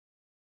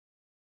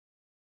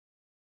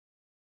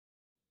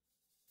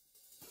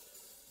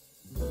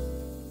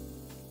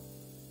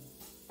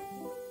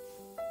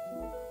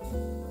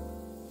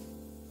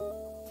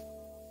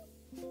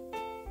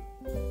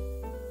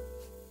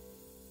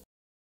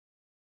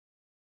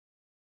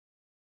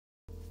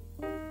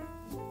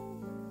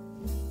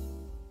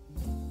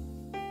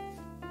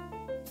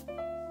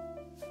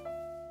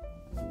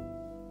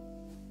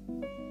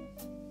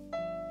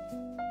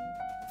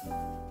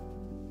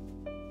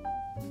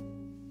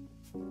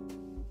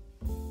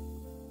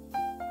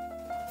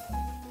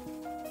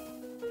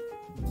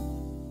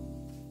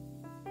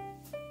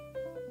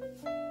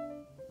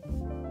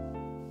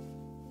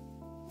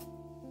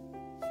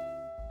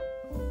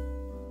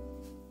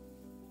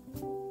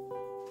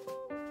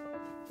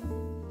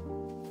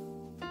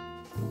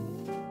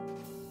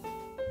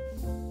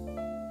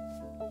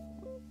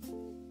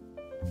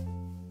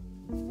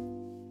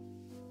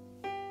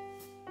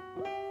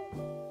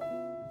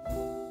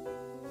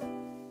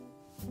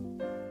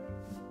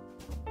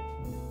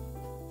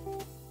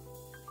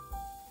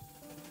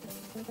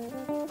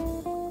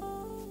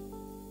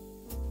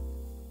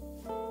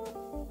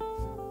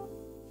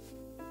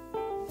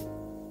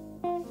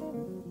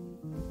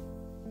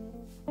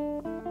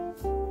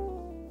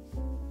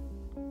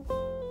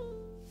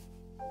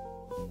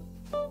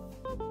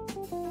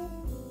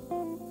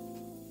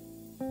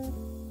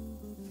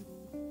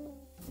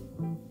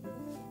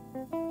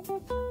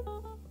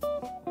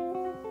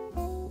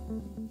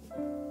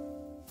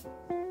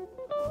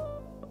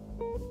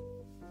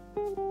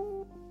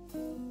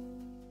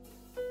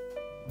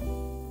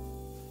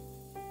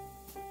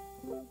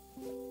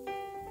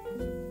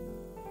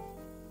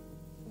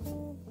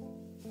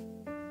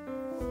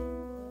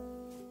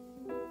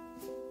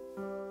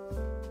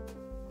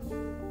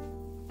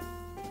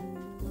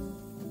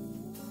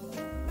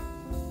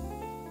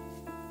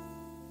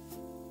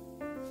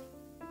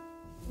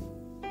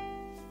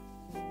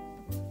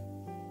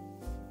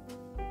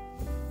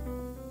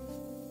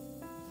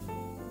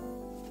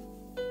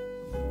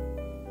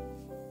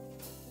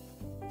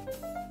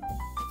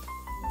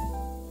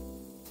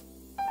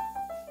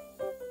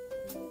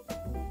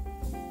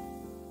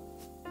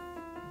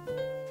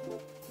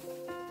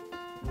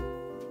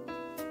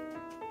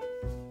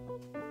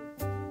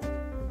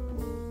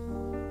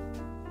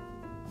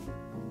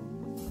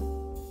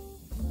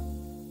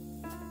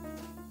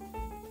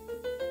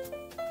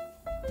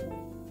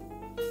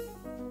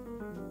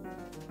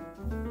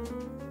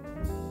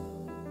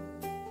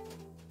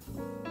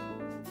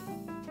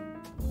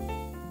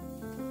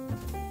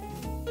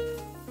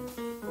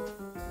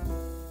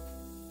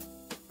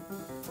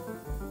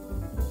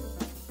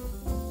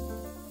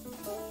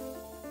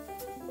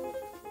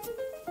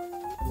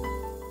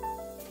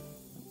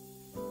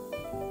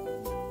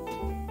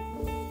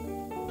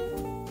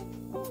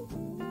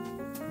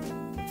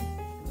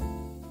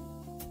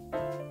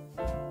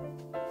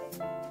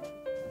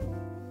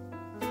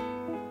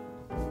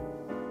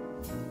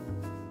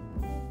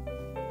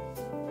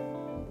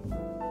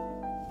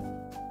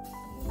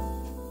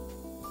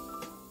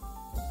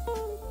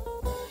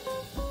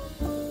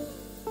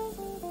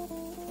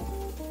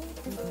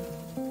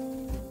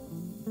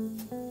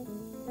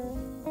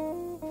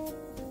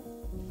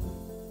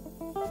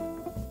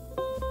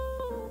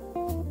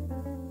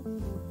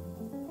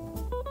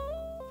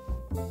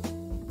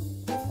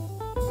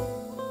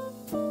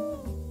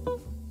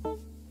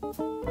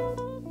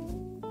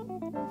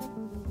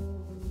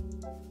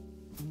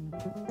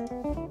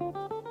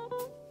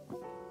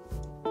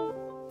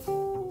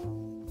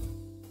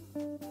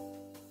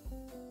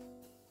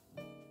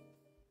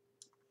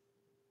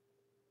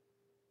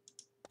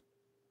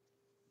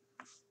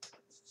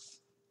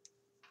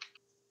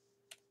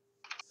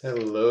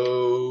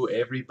Hello,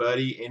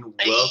 everybody, and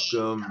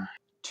welcome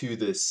to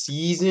the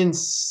Season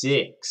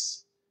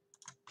 6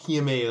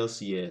 PMA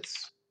LCS.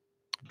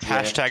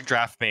 Hashtag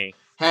draft me.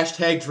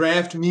 Hashtag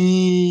draft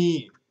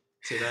me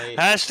tonight.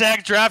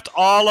 Hashtag draft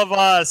all of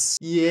us.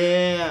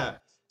 Yeah.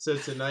 So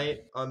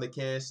tonight on the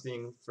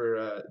casting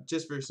for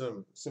just for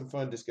some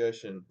fun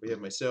discussion, we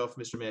have myself,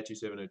 Mr. Matthew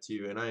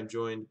 702, and I am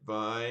joined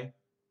by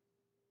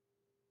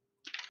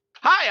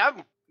Hi,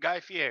 I'm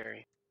Guy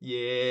Fieri.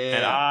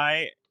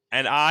 yeah,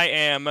 And I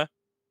am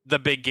the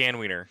big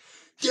Ganwiener.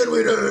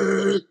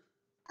 Ganwiener.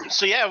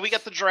 So yeah, we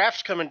got the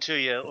draft coming to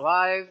you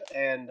live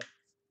and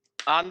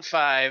on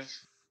 5,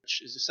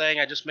 which is a saying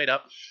I just made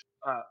up.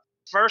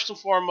 First and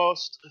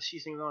foremost, a few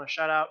things I want to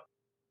shout out.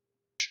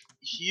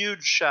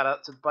 Huge shout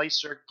out to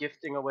Bicer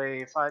gifting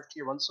away 5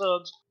 tier 1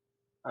 subs.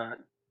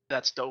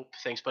 That's dope.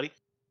 Thanks, buddy.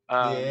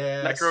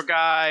 Yes. Necro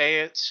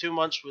Guy, 2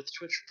 months with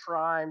Twitch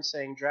Prime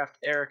saying draft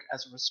Eric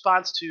as a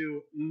response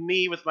to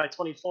me with my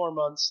 24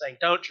 months saying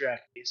don't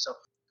draft me. So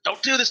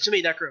don't do this to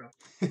me, Necro.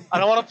 I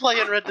don't want to play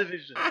in Red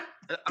Division.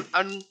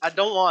 I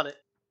don't want it.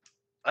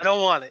 I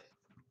don't want it.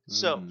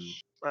 So,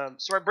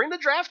 so I bring the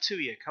draft to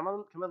you. Come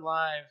in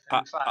live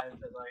and 5, as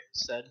I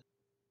said.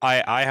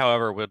 I,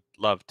 however, would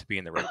love to be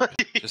in the red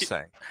division. Just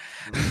saying.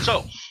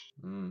 So,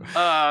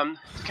 to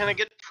kind of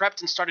get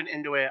prepped and started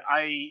into it,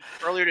 I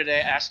earlier today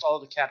asked all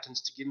of the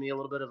captains to give me a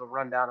little bit of a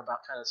rundown about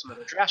kind of some of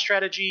the draft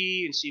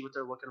strategy and see what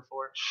they're looking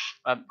for.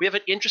 We have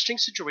an interesting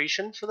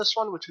situation for this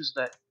one, which is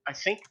that I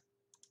think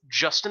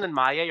Justin and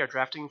Maya are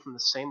drafting from the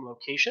same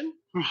location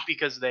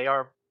because they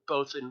are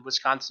both in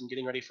Wisconsin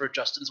getting ready for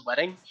Justin's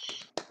wedding.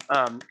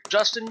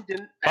 Justin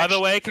didn't. By the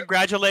way,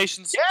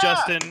 congratulations, Yeah!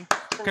 Justin.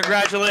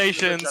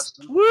 Congratulations.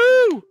 Justin.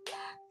 Woo!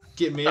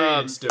 Get married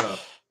and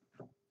stuff.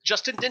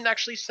 Justin didn't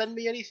actually send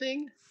me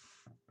anything,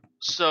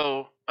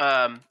 so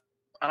I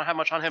don't have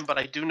much on him, but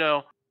I do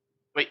know.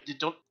 Wait,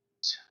 don't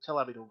tell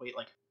Abby to wait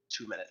like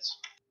 2 minutes.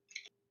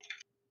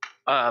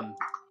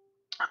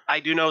 I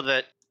do know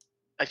that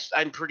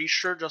I'm pretty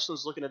sure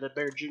Justin's looking at a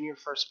Bear Jr.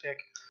 first pick,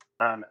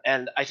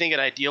 and I think in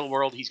an ideal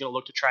world he's going to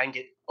look to try and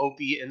get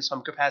Opie in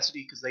some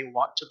capacity because they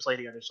want to play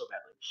together so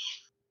badly.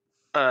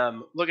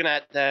 Looking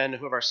at then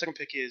whoever our second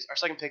pick is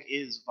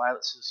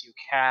Violet Sisu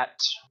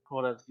Cat,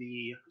 one of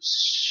the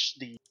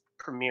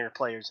premier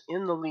players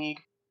in the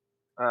league.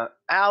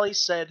 Allie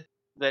said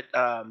that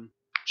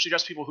she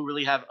drafts people who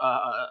really have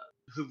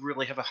who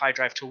really have a high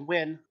drive to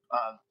win,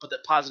 but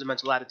that positive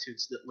mental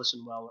attitudes that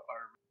listen well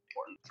are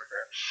important for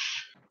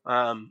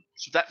her.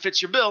 So if that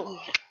fits your bill,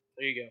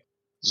 there you go.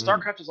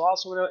 StarCraft is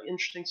also in an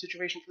interesting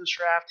situation for this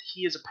draft.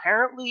 He is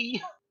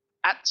apparently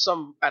at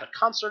a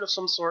concert of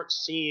some sort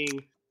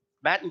seeing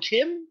Matt and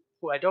Kim,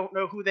 who I don't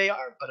know who they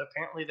are, but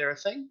apparently they're a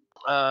thing.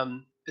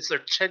 It's their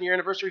 10-year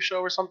anniversary show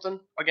or something.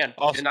 Again,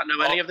 I did not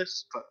know any of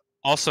this. But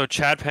Also,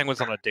 Chad Peng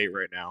was on a date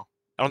right now.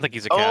 I don't think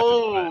he's a captain.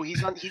 oh,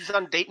 but... he's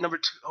on date number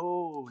 2.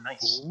 Oh,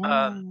 nice.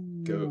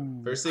 Go.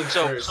 First things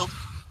So first.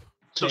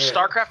 So Yeah.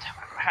 StarCraft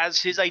has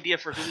his idea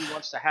for who he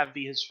wants to have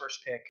be his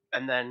first pick,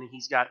 and then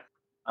he's got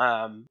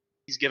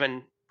he's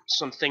given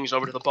some things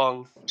over to the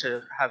Bung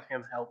to have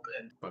him help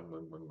and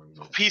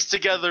piece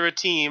together a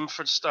team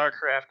for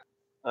StarCraft.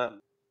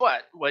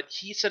 But what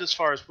he said as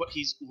far as what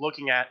he's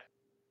looking at,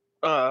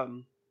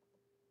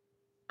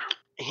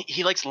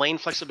 he likes lane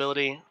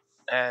flexibility,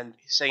 and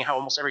he's saying how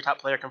almost every top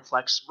player can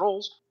flex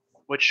roles,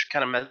 which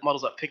kind of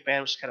models up pick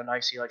ban, which is kind of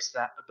nice. He likes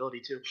that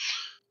ability too.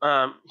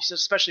 He says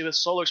especially with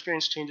solo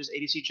experience changes,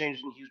 ADC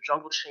changes, and huge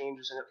jungle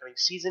changes in the upcoming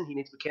season, he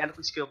needs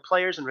mechanically skilled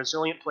players and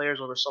resilient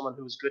players over someone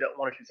who is good at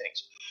one or two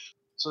things.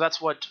 So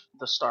that's what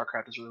the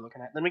StarCraft is really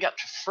looking at. Then we got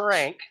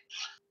Frank.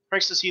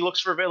 Frank says he looks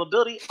for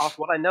availability. Off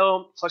what I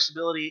know,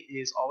 flexibility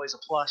is always a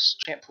plus.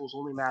 Champ pools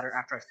only matter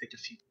after I've picked a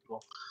few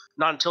people.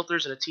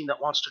 Non-tilters and a team that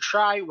wants to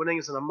try. Winning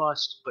isn't a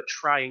must, but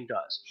trying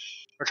does.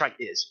 Or trying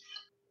is.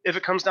 If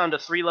it comes down to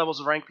 3 levels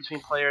of rank between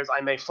players,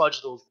 I may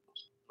fudge those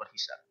rules, what he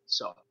said.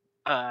 So,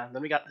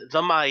 then we got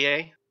the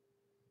Maye,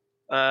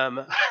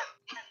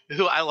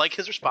 who I like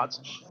his response.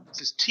 He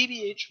says,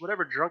 TBH,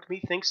 whatever drunk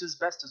me thinks is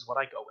best is what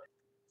I go with.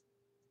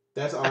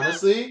 That's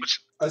honestly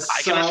a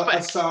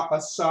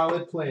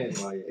solid plan,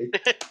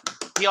 Mike.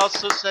 He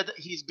also said that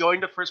he's going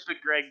to first pick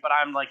Greg, but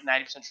I'm like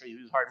 90% sure he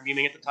was hard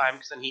memeing at the time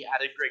because then he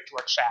added Greg to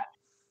our chat,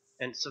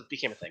 and so it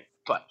became a thing.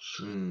 But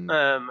and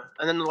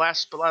then the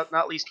last but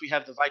not least, we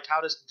have the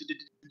Vitalis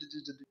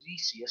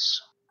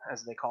Decius,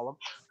 as they call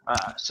him.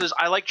 Says,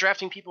 I like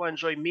drafting people I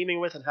enjoy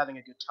memeing with and having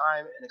a good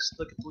time, and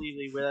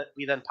inexplicably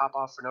we then pop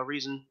off for no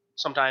reason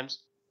sometimes.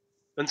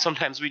 Then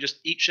sometimes we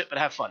just eat shit but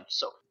have fun.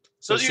 So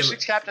those are your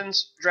 6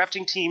 captains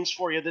drafting teams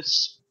for you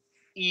this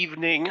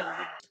evening.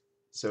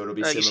 So it'll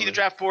be you see the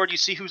draft board, you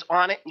see who's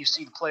on it, you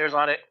see the players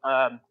on it.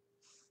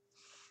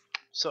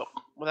 So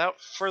without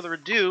further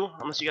ado,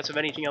 unless you guys have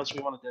anything else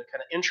we wanted to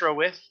kind of intro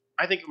with,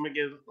 I think I'm gonna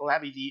give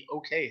Labby the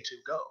okay to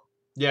go.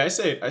 Yeah, I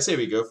say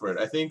we go for it.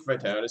 I think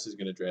Vitalis is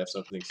gonna draft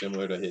something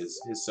similar to his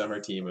summer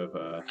team of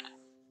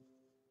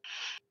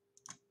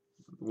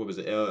what was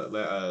it?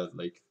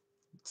 Like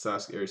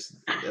Sasuke or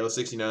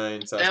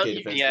L69 Sasuke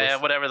Defense Yeah,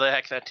 Force. whatever the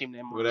heck that team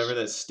name was. Whatever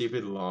that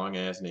stupid long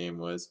ass name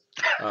was.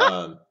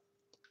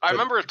 I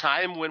remember a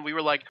time when we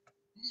were like,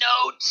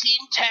 no team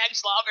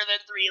tags longer than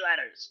 3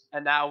 letters,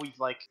 and now we've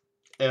like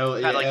had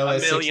like a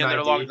million that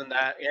are longer than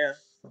that. Yeah.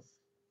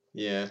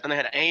 Yeah. And they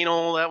had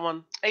anal, that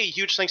one. Hey,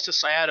 huge thanks to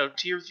Sayato,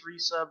 tier 3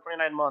 sub,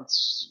 29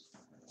 months.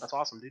 That's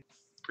awesome, dude.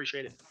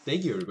 Appreciate it.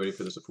 Thank you everybody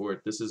for the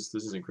support. This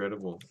is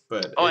incredible.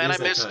 But oh, and I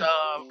missed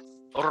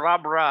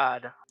Rob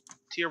Rod,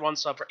 tier 1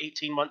 sub for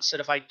 18 months. Said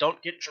if I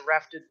don't get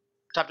drafted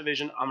top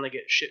division, I'm gonna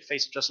get shit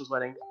faced at Justin's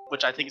wedding,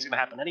 which I think is gonna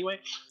happen anyway.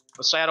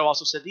 But Sayato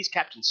also said these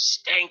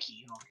captains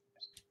stanky.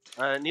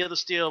 Neil the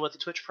Steel with the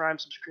Twitch Prime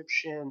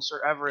subscription.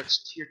 Sir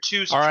Everett's tier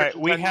 2 subscription. All right,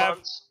 we have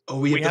months.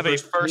 we have a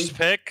first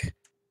pick,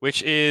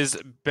 which is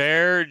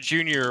Bear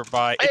Jr.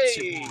 by Hey!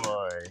 It's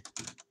Boy.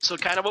 So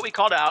kind of what we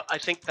called out. I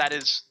think that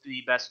is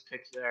the best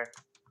pick there.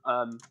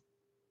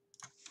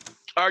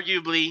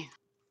 Arguably,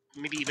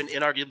 maybe even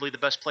inarguably, the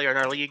best player in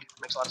our league.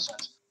 Makes a lot of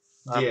sense.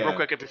 Real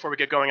quick, before we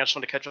get going, I just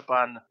want to catch up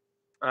on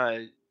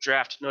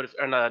draft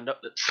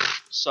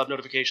sub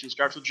notifications.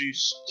 Garfield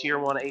Juice, tier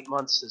 1, 8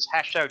 months, says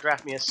hashtag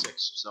draft me as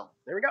 6. So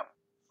there we go.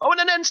 Oh, and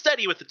then end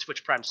steady with the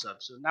Twitch Prime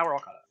sub. So now we're all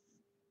caught up.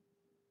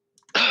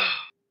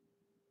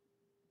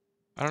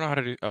 I don't know how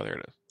to do. Oh, there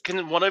it is.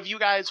 Can one of you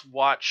guys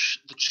watch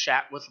the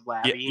chat with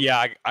Labby?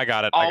 Yeah, I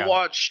got it. I'll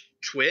watch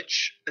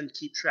Twitch and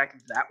keep track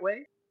that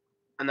way,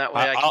 and that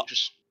way I can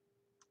just.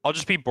 I'll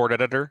just be board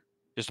editor,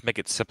 just to make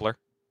it simpler.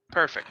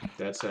 Perfect.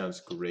 That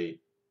sounds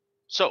great.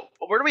 So,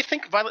 where do we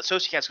think Violet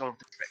Sociat's going with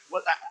the pick?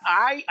 Well,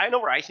 I know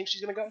where I think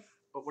she's going to go,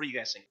 but what do you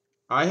guys think?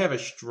 I have a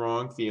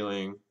strong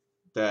feeling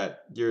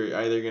that you're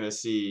either going to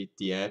see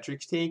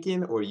Theatrics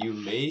taken or you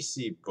may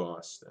see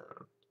Boston.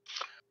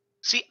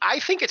 See, I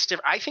think it's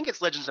different. I think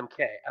it's Legends MK,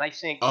 and I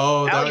think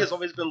Ali has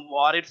always been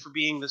lauded for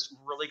being this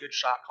really good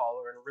shot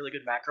caller and a really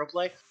good macro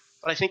play.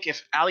 But I think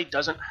if Ali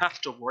doesn't have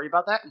to worry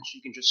about that, and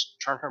she can just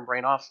turn her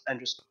brain off and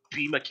just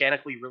be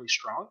mechanically really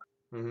strong,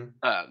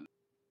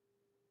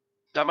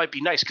 that might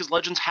be nice, because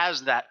Legends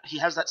has that. He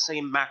has that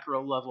same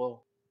macro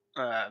level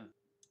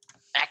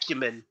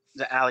acumen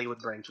that Ali would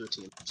bring to a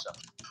team. So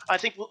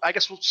I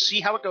guess we'll see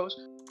how it goes.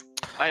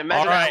 I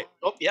imagine. All right.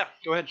 Oh yeah,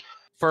 go ahead.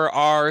 For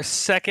our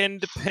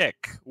second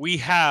pick, we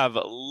have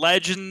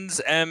Legends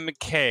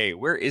MK.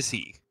 Where is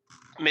he?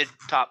 Mid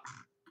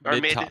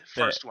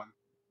first one.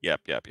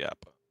 Yep. Okay.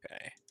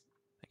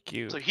 Thank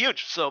you. So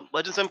huge. So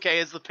Legends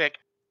MK is the pick.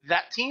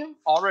 that team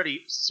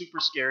already super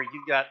scary.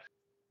 You've got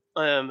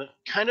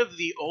kind of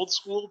the old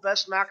school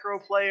best macro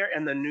player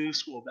and the new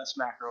school best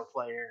macro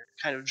player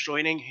kind of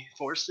joining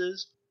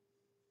forces.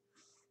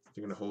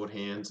 They're gonna hold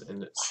hands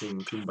and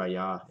sing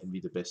 "Kumbaya" and be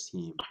the best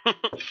team.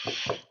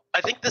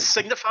 I think this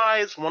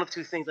signifies one of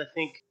two things. I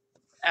think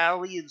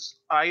Ali is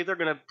either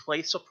going to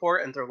play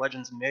support and throw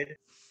Legends mid,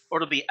 or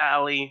it'll be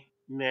Ali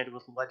mid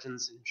with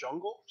Legends in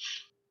jungle.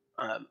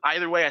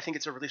 Either way, I think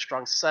it's a really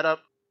strong setup.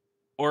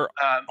 Or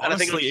and I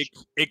think honestly,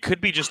 it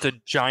could be just a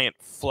giant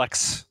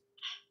flex.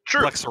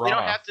 true. flex They don't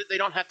Ra. have to. They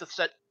don't have to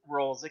set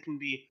roles. It can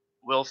be.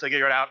 We'll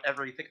figure it out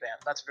every pick ban.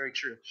 That's very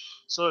true.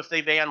 So if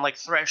they ban like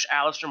Thresh,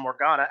 Alistar,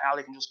 Morgana,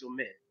 Ali can just go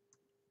mid.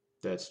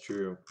 That's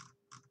true.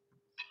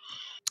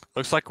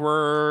 Looks like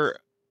we're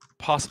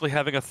possibly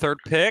having a third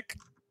pick.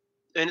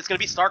 And it's going to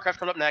be StarCraft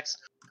coming up next.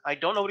 I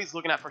don't know what he's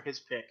looking at for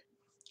his pick.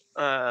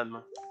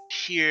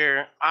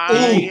 Here,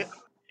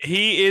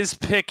 He is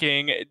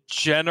picking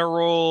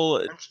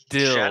General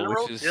Dill,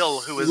 General which is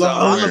Dill, who is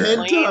Lolly on the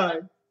lane.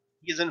 hentai.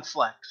 He's in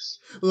flex.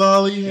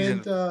 Lolly He's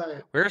in-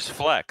 hentai. Where's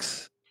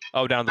Flex?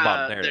 Oh, down at the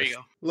bottom. There it there is. you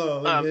go.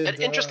 Lolly An hentai.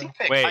 interesting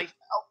pick. Wait.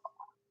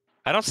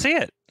 I don't see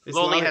it. It's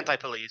Lowly Lolly- hentai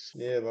police.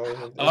 Yeah, Lolly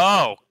hentai.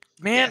 Oh,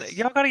 man, Yes.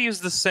 y'all gotta use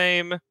the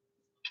same.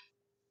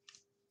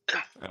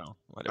 Oh,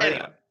 whatever.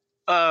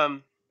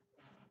 Anyway.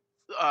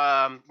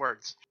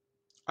 Words.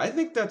 I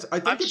think it's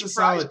I'm a surprised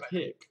solid by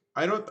it. pick.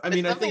 I mean, I It's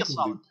definitely think a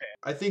solid pick.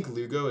 I think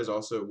Lugo is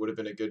also would have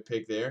been a good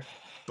pick there,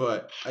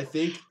 but I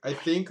think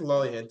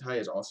Lolly Hentai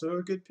is also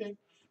a good pick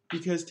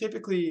because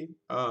typically,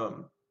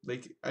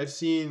 like I've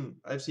seen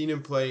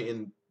him play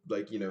in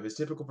like his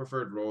typical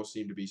preferred roles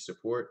seem to be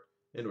support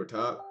and or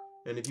top,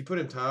 and if you put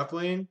him top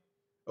lane,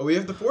 we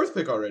have the fourth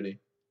pick already.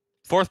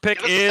 Fourth pick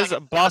Give us a is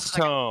second. Boss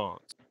Tones.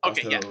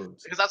 Okay, yeah.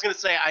 Tones. Because I was going to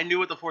say, I knew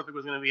what the fourth pick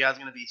was going to be. I was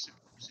going to be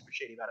super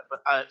shady about it.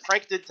 But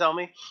Frank did tell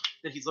me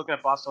that he's looking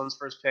at Boston's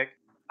first pick.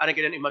 I didn't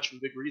get any much of a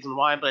big reason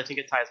why, but I think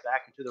it ties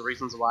back into the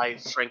reasons why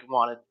Frank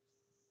wanted.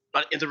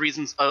 Into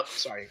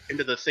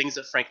the things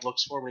that Frank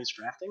looks for when he's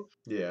drafting.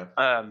 Yeah.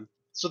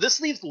 So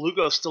this leaves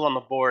Lugo still on the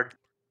board,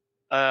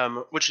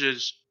 which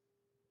is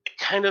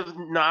kind of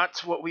not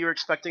what we were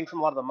expecting from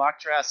a lot of the mock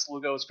drafts.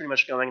 Lugo is pretty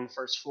much going in the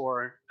first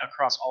four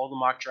across all of the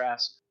mock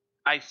drafts.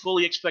 I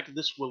fully expect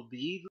this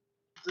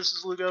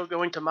is Lugo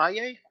going to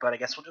Maye, but I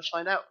guess we'll just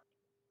find out.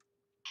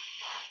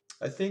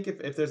 I think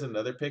if there's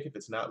another pick, if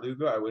it's not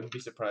Lugo, I wouldn't be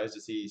surprised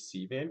to see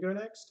C-Van go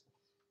next.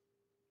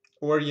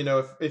 Or,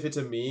 if it's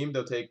a meme,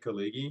 they'll take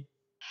Kaligi.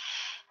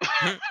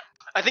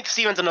 I think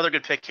Steven's another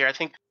good pick here. I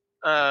think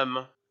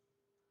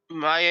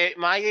Maye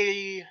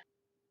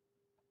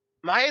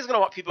is going to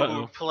want people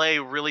who play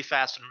really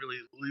fast and really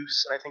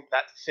loose, and I think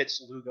that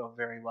fits Lugo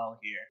very well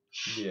here.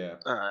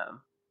 Yeah.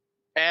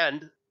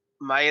 And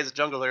Maye is a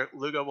jungler.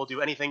 Lugo will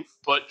do anything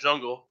but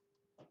jungle.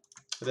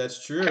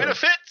 That's true. Kind of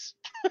fits.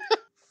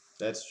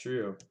 That's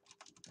true.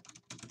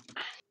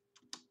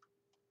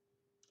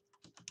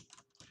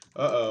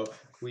 Uh-oh.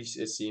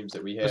 It seems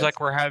that we have... Looks like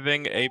we're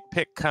having a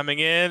pick coming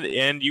in,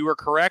 and you were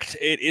correct.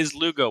 It is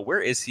Lugo. Where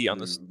is he on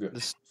this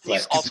Flex.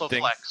 He's also thing?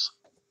 flex.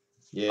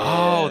 Yeah.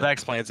 Oh, that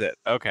explains it.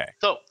 Okay.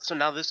 So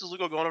now this is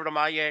Lugo going over to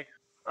Maye.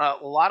 A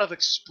lot of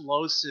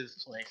explosive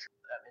play for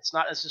them. It's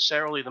not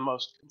necessarily the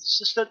most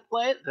consistent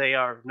play. They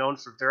are known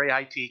for very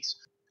high peaks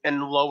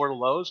and lower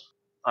lows,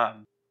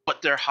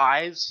 but their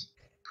highs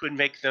could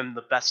make them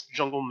the best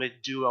jungle mid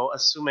duo,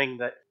 assuming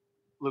that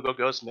Lugo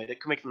goes mid. It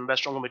could make them the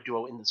best jungle mid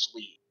duo in this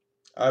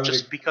league,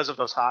 just because of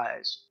those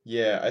highs.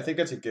 Yeah, I think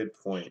that's a good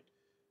point.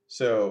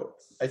 So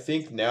I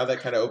think now that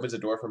kind of opens the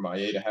door for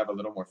Maye to have a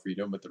little more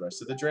freedom with the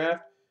rest of the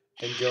draft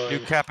and going. New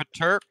Kappa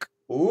Turk.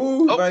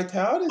 Ooh, Oh,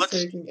 Vital is let's-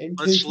 taking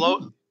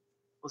NKT.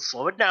 Let's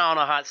slow it down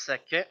a hot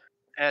second.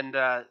 And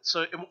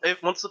so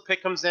once the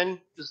pick comes in,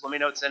 just let me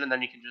know it's in, and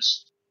then you can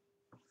just.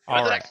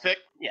 All the right. next pick,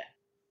 yeah.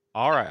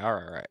 All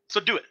right. So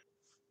do it.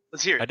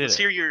 Let's hear it. I did Let's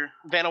it. hear your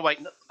Vanna White.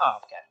 Oh,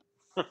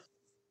 okay.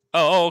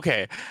 Oh,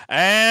 okay.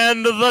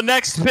 And the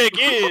next pick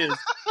is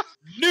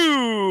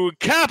New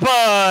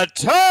Kappa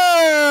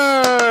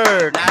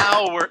Turk.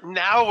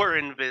 Now we're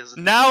in business.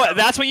 Now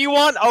that's what you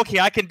want? Okay,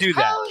 I can do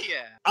that. Hell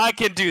yeah! I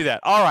can do that.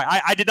 All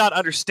right. I did not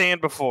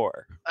understand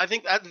before. I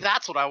think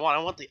that's what I want.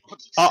 I want the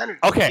Oh, synergy.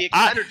 okay. The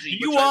energy.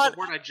 You which is want- the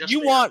word I just You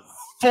made want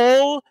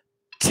full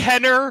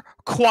tenor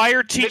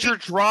choir teacher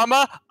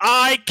drama?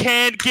 I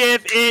can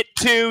give it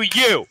to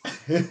you. up.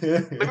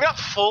 Maybe not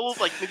full,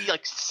 maybe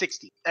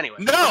 60. Anyway.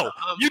 No,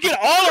 you get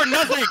all or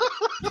nothing.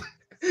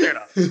 Fair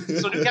enough.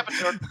 So New Kappa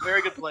Turk,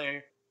 very good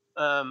player.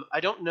 I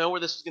don't know where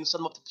this is going to set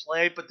him up to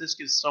play, but this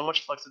gives so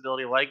much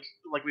flexibility. Like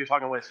we were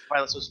talking with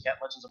Violet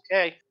Socicat Legends of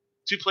K,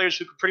 two players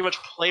who could pretty much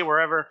play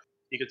wherever.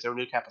 You could throw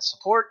New Kappa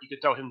support, you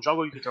could throw him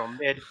jungle, you could throw him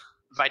mid.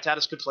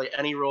 Vitalis could play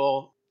any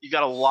role. You've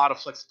got a lot of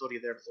flexibility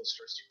there with those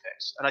first two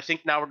picks. And I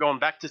think now we're going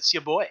back to Sia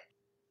Boy.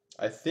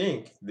 I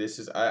think this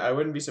is. I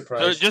wouldn't be So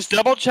surprised. just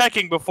double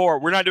checking before.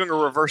 We're not doing a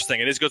reverse thing.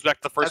 It just goes back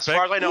to the first As pick.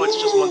 far as I know, it's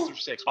just 1 through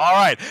 6. All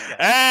right.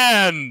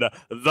 Yeah. And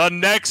the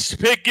next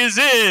pick is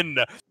in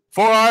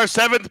for our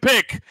 7th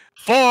pick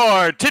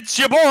for Tits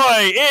Ya Boy.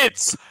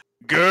 It's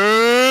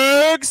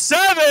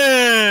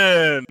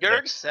Gerg7!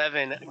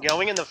 Gerg7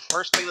 going in the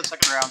first pick of the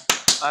second round.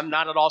 I'm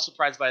not at all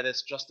surprised by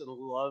this. Justin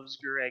loves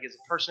Greg as a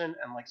person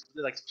and likes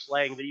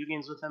playing video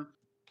games with him.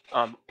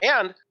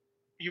 And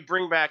you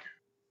bring back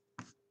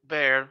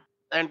Bear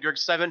and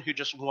Gerg7, who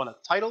just won a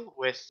title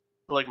with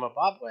Ligma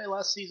Bobway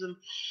last season.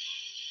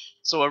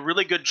 So a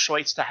really good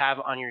choice to have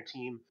on your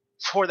team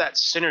for that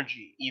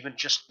synergy, even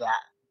just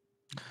that.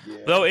 Yeah.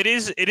 Though it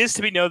is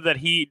to be noted that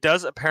he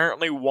does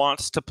apparently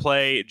wants to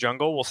play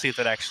jungle. We'll see if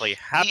that actually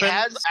happens. He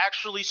has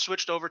actually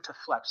switched over to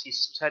flex. He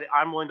said,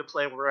 "I'm willing to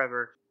play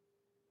wherever.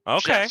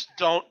 Okay. Just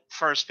don't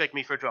first pick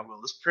me for jungle."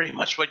 That's pretty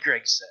much what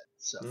Greg said.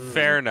 So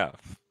fair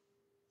enough.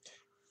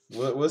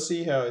 We'll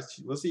see how it's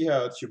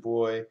your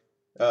boy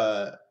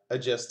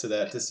adjusts to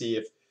that, to see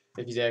if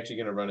he's actually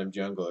gonna run him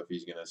jungle, if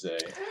he's gonna say.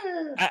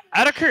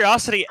 Out of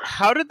curiosity,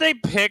 how did they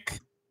pick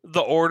the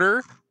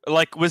order?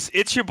 Like, was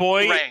It's Your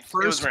Boy Ranked.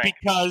 first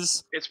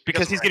because he's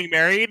ranked. getting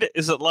married?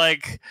 Is it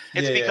like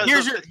It's Yeah,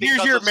 because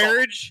here's your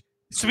marriage?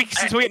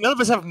 Since none of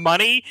us have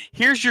money,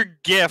 here's your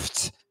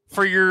gift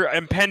for your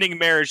impending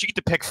marriage. You get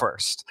to pick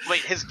first.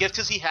 Wait, his gift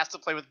is he has to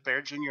play with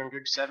Bear Jr. and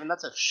Gerg7?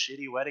 That's a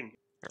shitty wedding.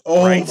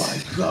 Oh Right?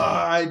 my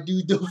god,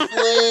 dude, the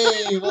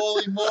flame!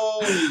 Holy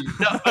moly!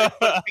 No,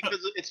 but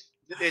because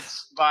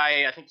it's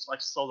by, I think it's like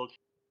solo.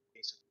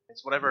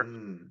 It's whatever.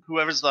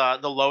 Whoever's the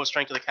lowest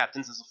rank of the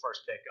captains is the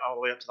first pick, all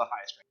the way up to the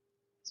highest rank.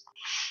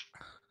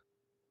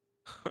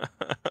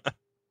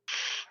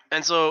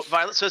 And so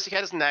Violet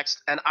Sociocat is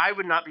next, and I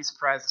would not be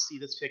surprised to see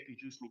this pick be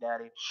Juice Me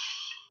Daddy.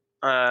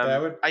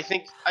 I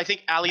think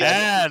Ali is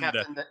the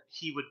captain that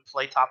he would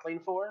play top lane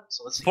for.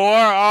 So let's see. For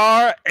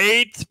our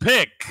 8th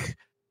pick,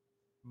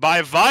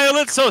 by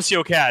Violet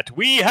Sociocat,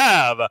 we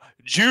have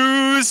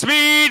Juice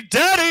Me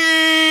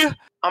Daddy!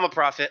 I'm a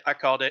prophet. I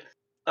called it.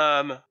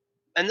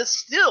 And this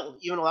still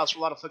even allows for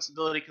a lot of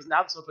flexibility, because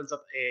now this opens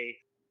up a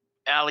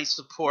Ali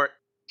support,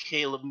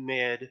 Caleb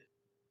mid,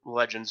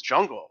 Legends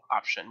jungle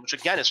option, which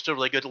again is still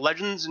really good.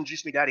 Legends and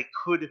Juice Me Daddy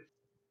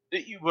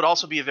would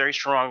also be a very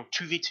strong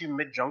 2v2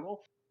 mid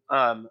jungle.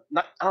 I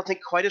don't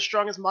think quite as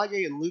strong as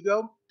Maye and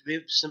Lugo,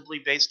 simply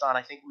based on,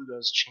 I think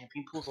Lugo's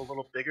champion pool is a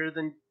little bigger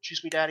than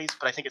Juice Me Daddy's,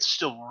 but I think it's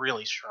still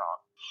really strong.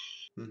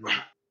 Mm-hmm.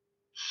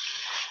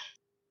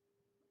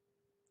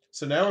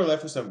 So now we're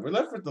left with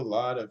a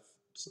lot of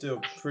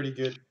still pretty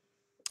good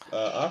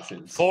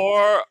options.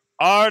 For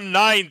our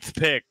 9th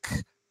pick,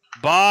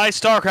 by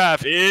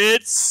StarCraft,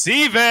 it's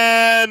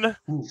Sivan!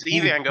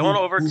 Sivan going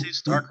over to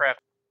StarCraft.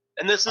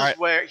 And this is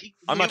where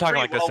I'm not talking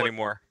like this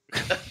anymore.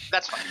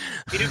 That's fine.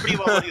 He did pretty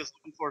well what he was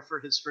looking for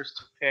his first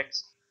 2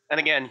 picks. And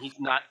again, he's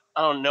not.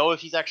 I don't know if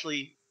he's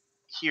actually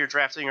here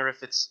drafting or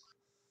if it's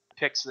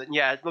picks that.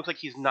 Yeah, it looks like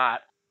he's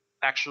not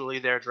actually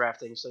there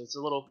drafting. So it's a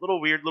little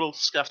weird, little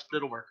scuffed, but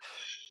it'll work.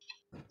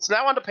 So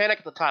now on to Panic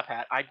at the top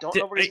hat. I don't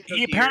know where he's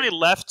he apparently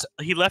left.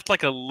 He left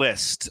like a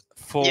list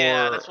for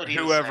that's what he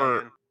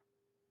whoever.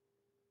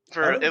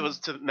 It was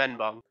to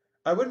Menbong.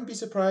 I wouldn't be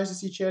surprised to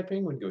see Chad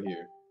Penguin go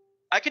here.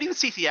 I could even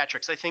see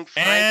Theatrics. I think.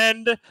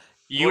 And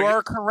you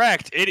are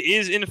correct. It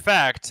is in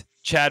fact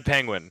Chad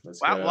Penguin.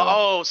 Wow.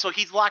 Oh, so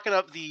he's locking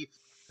up the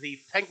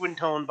Penguin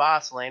Tone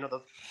boss lane, or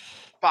the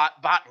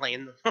bot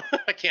lane.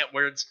 I can't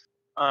words.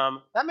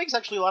 That makes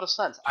actually a lot of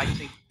sense. I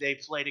think they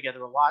play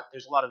together a lot.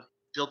 There's a lot of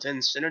built-in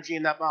synergy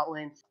in that bot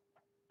lane.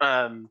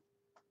 And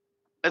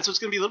so it's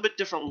going to be a little bit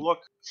different look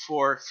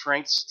for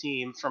Frank's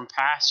team from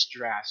past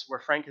drafts,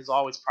 where Frank has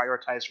always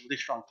prioritized really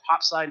strong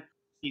top side.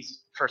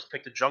 He's first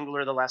picked a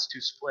jungler the last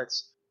 2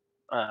 splits.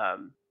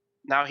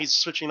 Now he's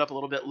switching up a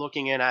little bit,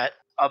 looking in at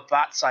a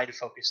bot side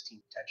focused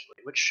team potentially,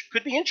 which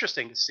could be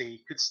interesting to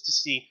see.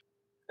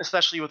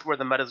 Especially with where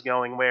the meta's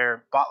going,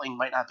 where bot lane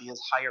might not be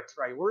as higher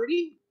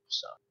priority.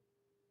 So.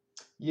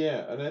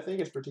 Yeah, and I think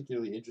it's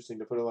particularly interesting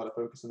to put a lot of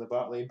focus in the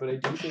bot lane, but I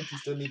do think you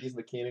still need these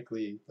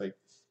mechanically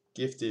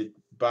gifted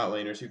bot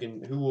laners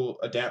who will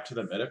adapt to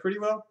the meta pretty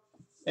well.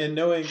 And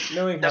knowing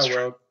how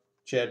well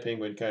Chad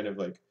Penguin kind of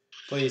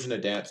plays and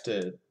adapts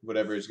to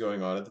whatever is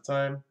going on at the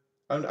time,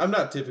 I'm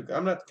not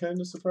kind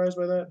of surprised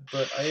by that,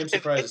 but I am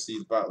surprised to see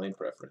the bot lane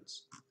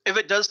preference. If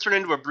it does turn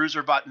into a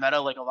bruiser bot meta,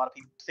 like a lot of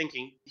people are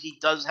thinking, he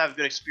does have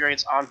good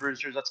experience on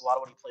bruisers. That's a lot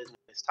of what he plays in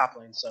his top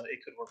lane, so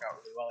it could work out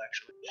really well,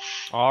 actually.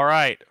 All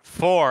right.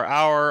 For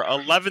our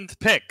 11th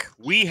pick,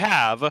 we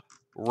have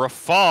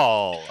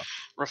Rafal.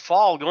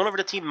 Rafal going over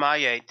to Team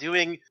Maye,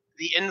 doing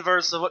the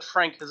inverse of what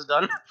Frank has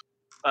done,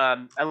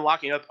 and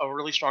locking up a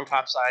really strong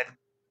top side.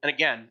 And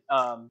again,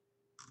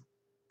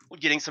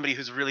 getting somebody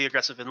who's really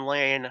aggressive in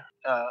lane,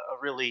 a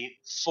really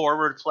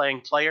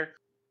forward-playing player.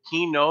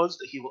 He knows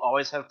that he will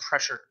always have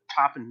pressure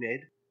top and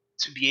mid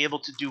to be able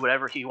to do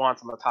whatever he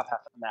wants on the top half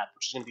of the map,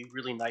 which is going to be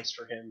really nice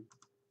for him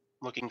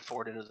looking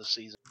forward into the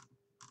season.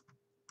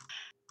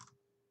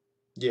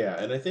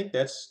 Yeah, and I think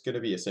that's going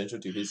to be essential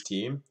to his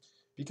team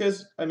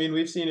because,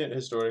 we've seen it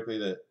historically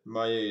that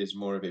Maye is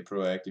more of a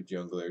proactive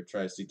jungler,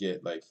 tries to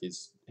get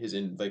his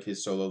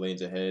solo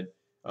lanes ahead.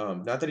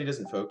 Not that he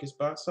doesn't focus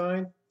bot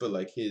side,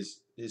 but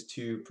his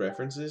 2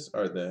 preferences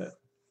are that.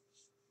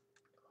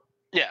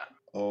 Yeah.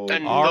 Oh,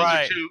 and all those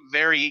right. are 2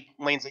 very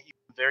lanes that you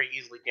very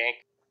easily gank,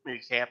 maybe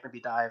camp, maybe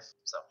dive.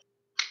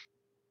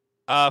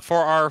 So For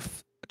our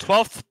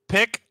 12th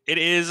pick, it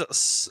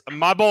is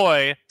my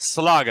boy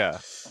Slaga.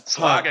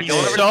 Slaga He's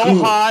going over so to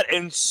hot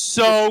and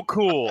so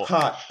cool.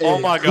 Hot Oh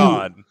and my cool.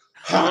 god. going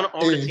Hot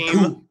over to and team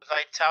cool.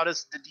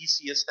 Vitautus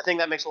Dedecius. I think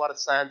that makes a lot of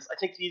sense. I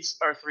think these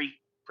are three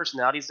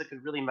personalities that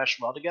could really mesh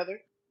well together.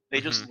 They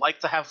just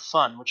like to have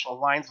fun, which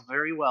aligns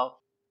very well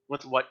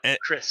with what And-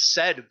 Chris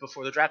said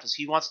before the draft. Is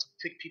he wants to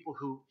pick people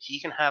who he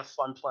can have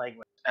fun playing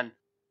with, and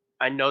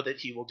I know that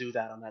he will do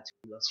that on that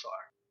team thus far.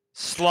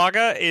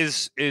 Slaga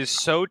is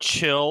so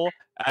chill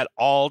at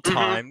all Mhm.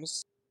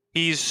 times.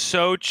 He's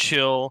so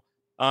chill.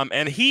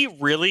 And he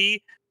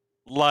really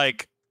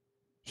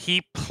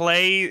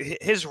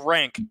his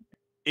rank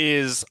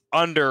is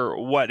under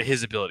what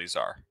his abilities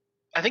are.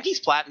 I think he's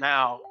plat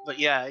now, but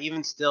yeah,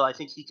 even still, I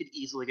think he could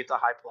easily get to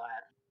high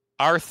plat.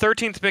 Our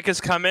 13th pick is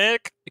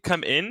Kamik. My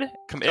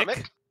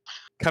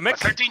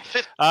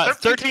 13th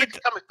 13th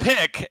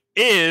pick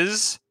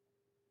is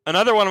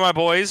another one of my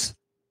boys,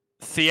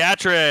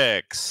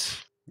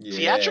 Theatrics.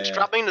 Yeah. Theatrics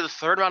dropping into the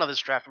third round of this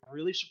draft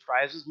really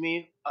surprises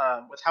me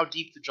with how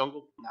deep the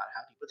jungle, not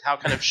how deep, with how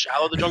kind of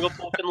shallow the jungle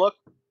pool can look.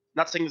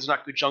 Not saying there's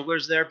not good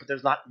junglers there, but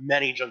there's not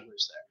many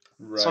junglers there.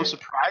 Right. So I'm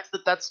surprised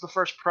that that's the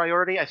first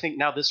priority. I think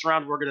now this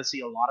round we're going to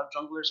see a lot of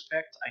junglers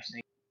picked. I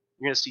think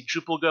you're going to see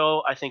Jupil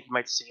go. I think you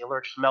might see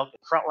Lurch, Melk,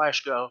 and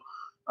Frontlash go.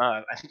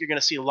 I think you're going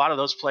to see a lot of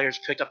those players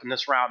picked up in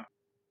this round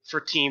for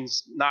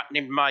teams not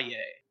named Maye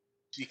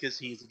because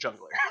he's a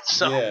jungler.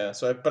 So Yeah.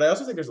 But I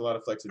also think there's a lot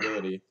of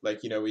flexibility.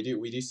 Like, we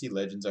do see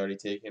legends already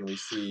taken. We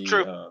see.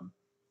 True.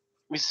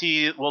 We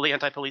see the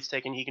anti-police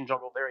taken. He can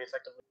jungle very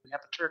effectively. We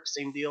have the Turk,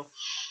 same deal.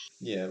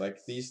 Yeah,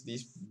 like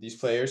these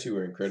players who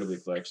are incredibly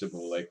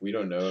flexible. Like, we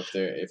don't know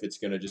if it's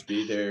gonna just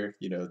be their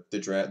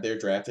their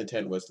draft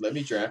intent was, let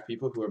me draft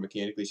people who are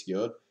mechanically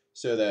skilled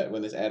so that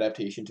when this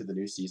adaptation to the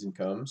new season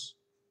comes,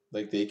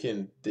 like they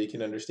can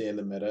understand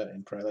the meta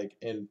and probably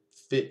and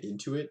fit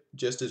into it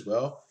just as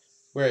well.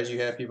 Whereas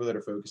you have people that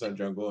are focused on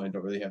jungle and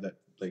don't really have that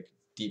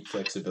deep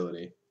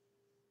flexibility.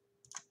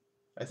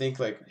 I think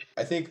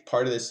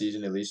part of this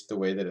season, at least the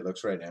way that it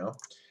looks right now,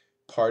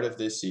 part of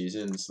this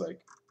season's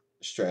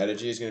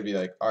strategy is going to be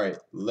all right,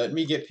 let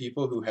me get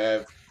people who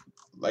have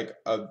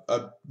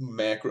a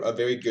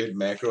very good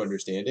macro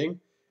understanding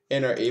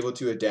and are able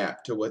to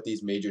adapt to what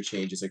these major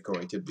changes are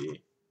going to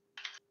be.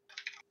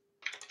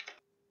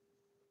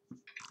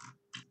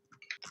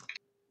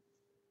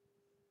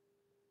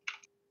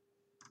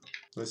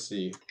 Let's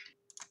see.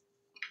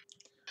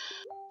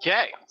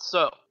 Okay,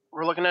 so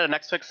we're looking at a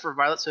next pick for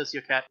Violet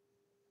Sociocat.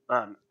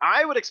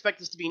 I would expect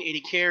this to be an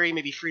 80 carry,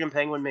 maybe Freedom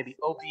Penguin, maybe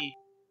Opie,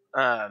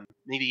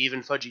 maybe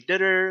even Fudgy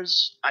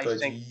Ditters. I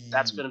think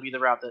that's going to be the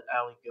route that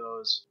Ali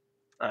goes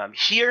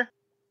here,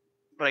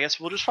 but I guess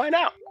we'll just find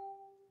out.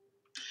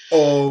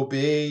 Oh,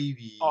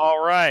 baby.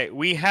 All right,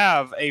 we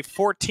have a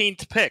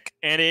 14th pick,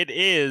 and it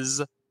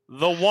is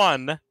the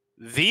one,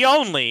 the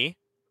only,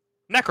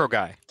 Necro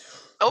Guy.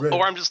 Oh,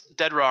 or I'm just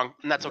dead wrong,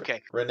 and that's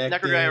okay.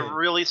 Necro Guy, a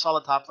really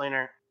solid top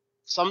laner.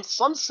 Some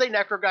say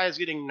Necro Guy is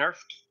getting nerfed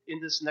in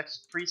this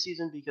next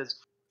preseason because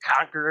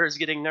Conqueror is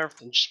getting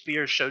nerfed and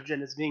Spear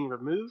Shojin is being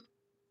removed.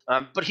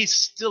 But he's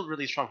still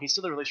really strong. He's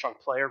still a really strong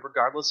player,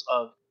 regardless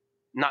of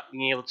not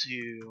being able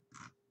to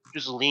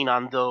just lean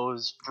on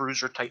those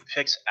bruiser type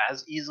picks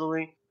as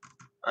easily.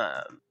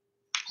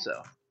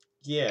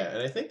 Yeah,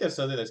 and I think that's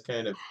something that's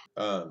kind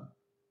of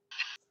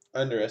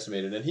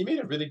underestimated. And he made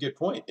a really good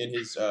point in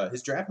his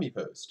draft me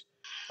post.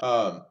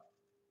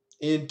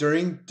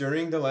 During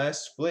the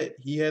last split,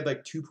 he had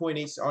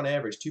 2.8 on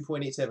average,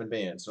 2.87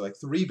 bans, so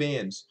 3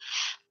 bans.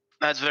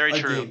 That's very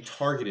true. Game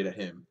targeted at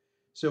him.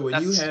 So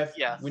when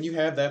you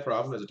have that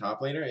problem as a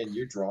top laner and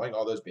you're drawing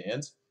all those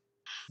bans,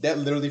 that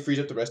literally frees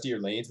up the rest of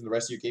your lanes and the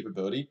rest of your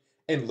capability.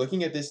 And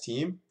looking at this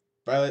team,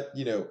 Violet,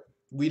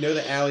 we know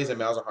that Ali's a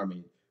Malzahar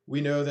main.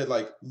 We know that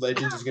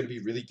Legends is going to be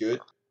really good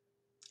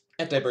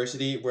at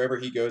diversity wherever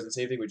he goes, and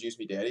same thing with Juice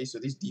Me Daddy. So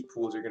these deep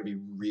pools are going to be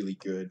really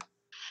good.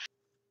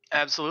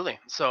 Absolutely.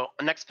 So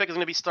next pick is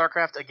going to be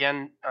StarCraft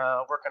again,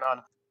 working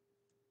on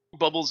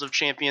bubbles of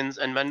champions,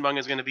 and Menbung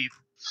is going to be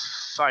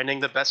finding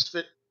the best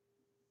fit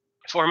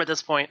for him at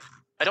this point.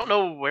 I don't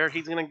know where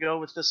he's going to go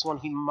with this one.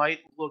 He might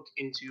look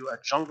into a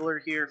jungler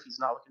here if he's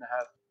not looking to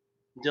have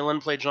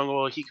Dylan play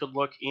jungle. He could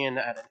look in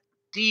at a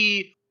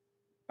D.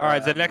 All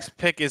right, the next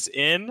pick is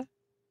in.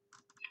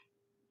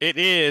 It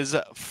is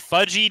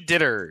Fudgy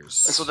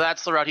Ditters. And so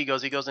that's the route he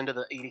goes. He goes into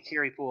the 80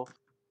 carry pool.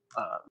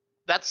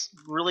 That's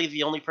really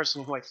the only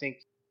person who I think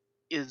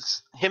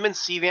is him and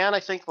Sivan. I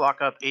think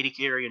lock up 80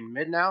 carry in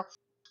mid now.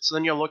 So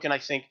then you're looking, I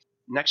think,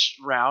 next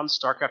round,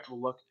 StarCraft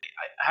will look.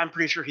 I'm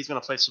pretty sure he's going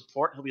to play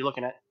support. He'll be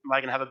looking at, am I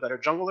going to have a better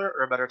jungler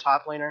or a better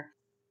top laner?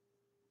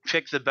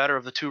 Pick the better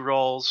of the two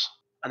roles,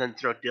 and then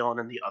throw Dylan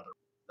in the other.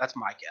 That's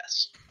my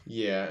guess.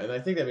 Yeah, and I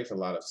think that makes a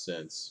lot of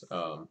sense.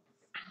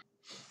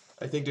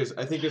 I think there's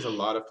a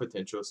lot of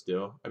potential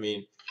still. I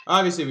mean,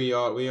 obviously we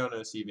all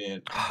know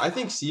Sivan. I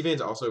think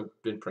Sivan's also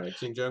been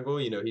practicing jungle.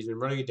 He's been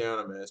running it down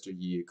on Master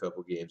Yi a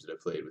couple games that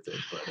I've played with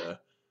him.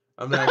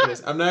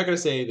 I'm not gonna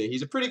say anything.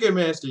 He's a pretty good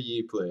Master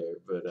Yi player,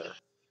 but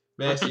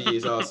Master Yi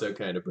is also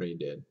kind of brain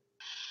dead.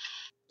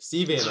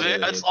 Steven, on the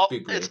other hand,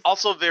 big brain. It's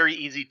also very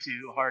easy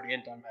to hard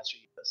hint on Master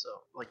Yi. So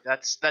like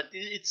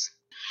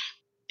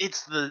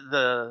it's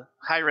the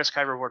high risk,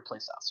 high reward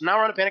playstyle. So now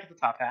we're on a Panic at the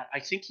Top Hat. I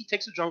think he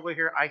takes a jungler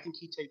here. I think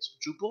he takes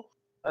Jupel.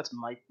 That's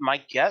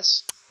my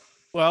guess.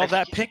 Well,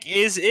 that pick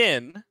is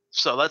in.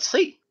 So let's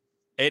see.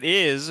 It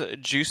is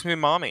Juice Me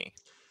Mommy.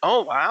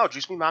 Oh wow,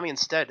 Juice Me Mommy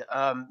instead.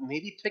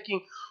 Maybe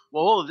picking.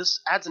 Whoa, this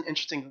adds an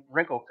interesting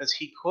wrinkle because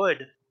he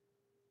could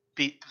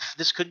be.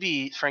 This could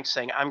be Frank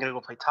saying, "I'm gonna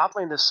go play top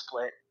lane this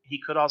split." He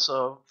could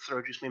also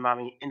throw Juice Me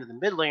Mommy into the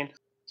mid lane.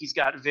 He's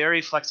got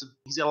He's got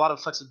a lot of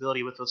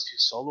flexibility with those two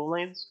solo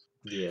lanes.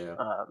 Yeah.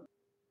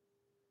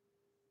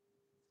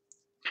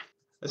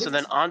 So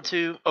then on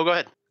to. Oh, go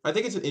ahead. I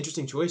think it's an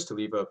interesting choice to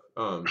leave up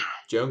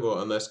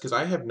jungle, because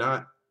I have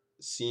not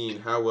seen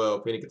how well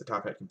Panic at the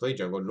Top Hat can play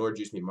jungle, nor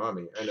Juice Me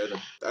Mommy. I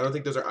don't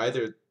think those are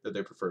either of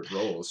their preferred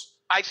roles.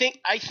 I think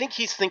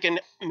he's thinking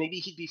maybe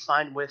he'd be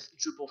fine with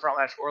Jupel,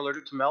 Frontlash, or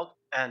Allergic to Melt,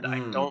 and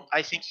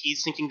I think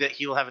he's thinking that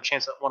he will have a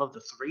chance at one of the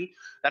three.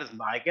 That is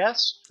my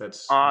guess.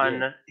 That's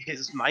on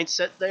his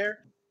mindset there.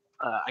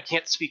 I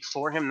can't speak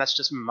for him. That's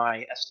just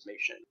my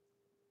estimation.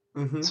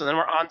 Mm-hmm. So then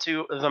we're on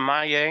to the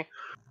Maie,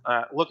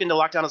 looking to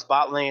lock down his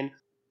bot lane.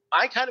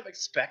 I kind of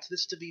expect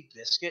this to be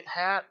Biscuit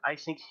Hat. I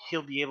think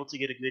he'll be able to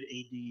get a good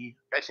AD.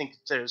 I think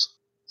there's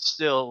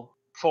still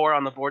 4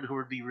 on the board who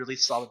would be really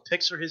solid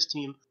picks for his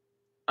team.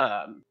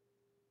 And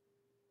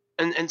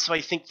so I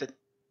think that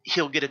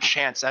he'll get a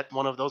chance at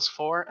one of those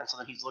 4, and so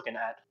then he's looking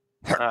at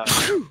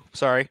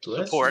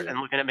support and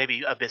looking at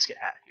maybe a Biscuit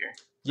Hat here.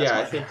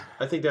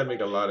 I think that'd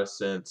make a lot of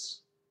sense.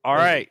 All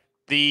right,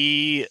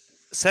 the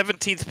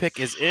 17th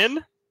pick is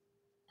in,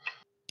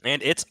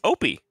 and it's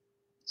Opie.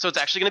 So it's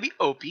actually going to be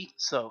Opie.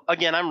 So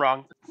again, I'm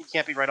wrong. You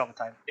can't be right all the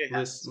time.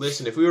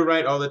 Listen, if we were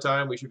right all the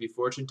time, we should be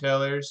fortune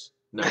tellers,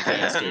 not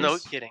casters. No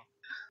kidding.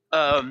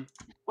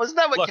 Wasn't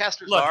that what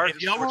casters are?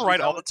 If y'all were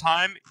right all the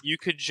time, you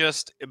could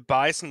just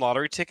buy some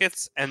lottery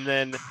tickets and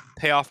then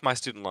pay off my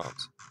student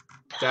loans.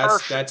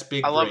 That's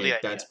big brain. I love the idea.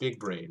 That's big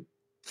brain.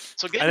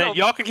 So and then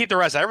y'all can keep the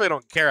rest. I really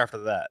don't care after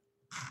that.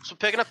 So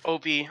picking up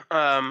Opie,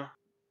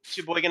 is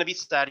your boy going to be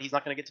sad? He's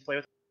not going to get to play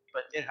with,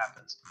 but it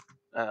happens.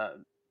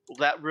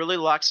 That really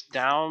locks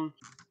down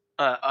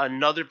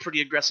another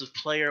pretty aggressive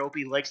player.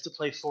 Opie likes to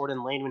play forward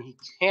in lane when he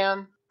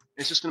can.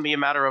 It's just going to be a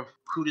matter of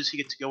who does he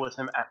get to go with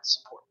him at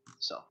support.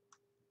 So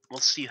we'll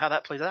see how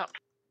that plays out.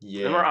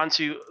 Yeah. Then we're on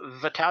to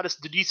Vitalis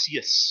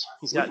Dodicius.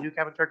 He's got New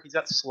Captain Turk. He's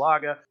got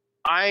Slaga.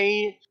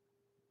 I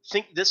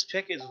think this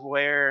pick is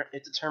where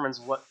it determines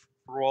what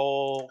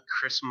role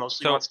Chris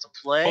mostly wants to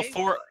play.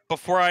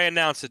 Before I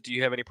announce it, do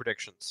you have any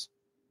predictions?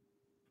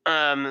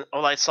 Well,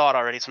 I saw it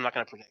already, so I'm not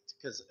going to predict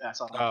because I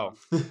saw it. Oh,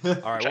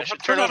 all right. Well,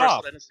 turn it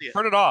off.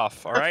 Turn it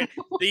off. All right.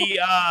 The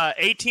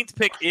 18th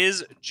pick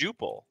is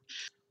Jupel.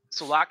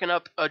 So locking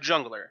up a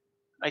jungler.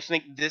 I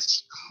think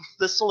this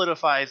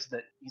solidifies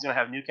that he's going to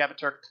have New Captain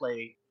Turk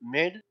play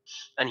mid,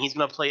 and he's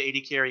going to play AD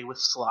carry with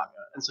Slaga,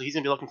 and so he's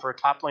going to be looking for a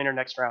top laner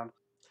next round.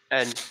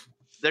 And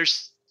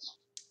it's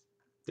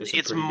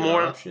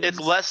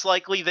less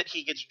likely that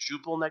he gets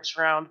Jupel next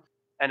round.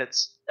 And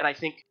I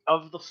think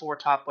of the 4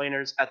 top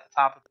laners at the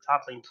top of the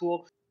top lane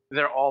pool,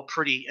 they're all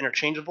pretty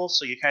interchangeable.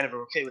 So you kind of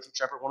are okay with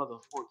whichever one of the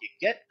 4 you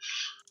get.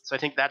 So I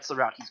think that's the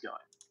route he's going.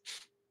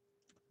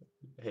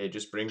 Hey,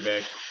 just bring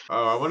back.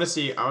 Oh, I want to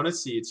see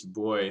it's your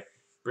boy.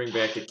 Bring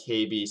back the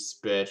KB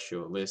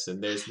special. Listen,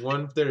 there's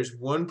one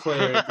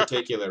player in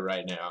particular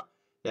right now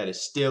that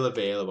is still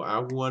available. I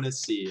want to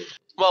see it.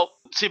 Well,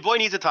 see, boy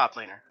needs a top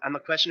laner, and the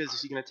question is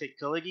he going to take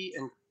Kaligi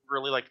and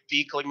really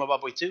be Kaligma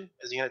Bobboy 2?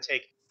 Is he going to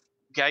take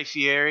Guy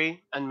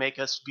Fieri and make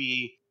us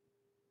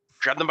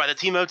grab them by the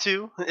Teemo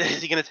 2?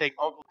 Is he going to take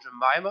Uncle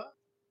Jemima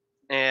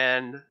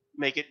and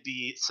make it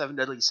be 7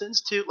 Deadly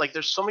Sins 2? Like,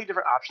 there's so many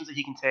different options that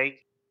he can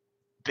take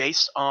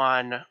based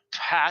on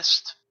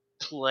past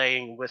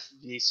playing with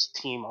this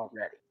team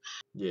already.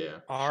 Yeah.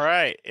 All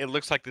right. It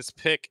looks like this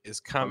pick is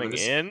coming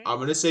in. I'm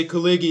going to say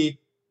Kaligi.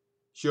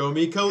 Show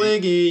me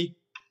Kaligi.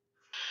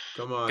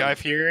 Come on. Guy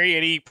Fieri,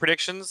 any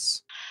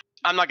predictions?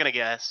 I'm not going to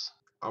guess.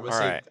 I'm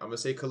gonna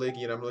say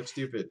Kaligi, and I'm gonna look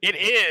stupid. It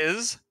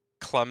is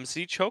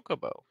Clumsy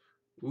Chocobo.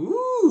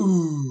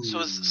 Ooh.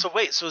 So is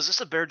this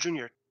a Bear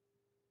Jr.?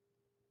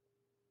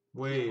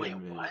 Wait,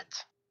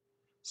 what?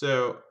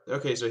 So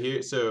Theatrix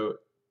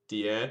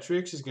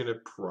is gonna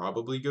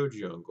probably go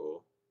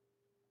jungle.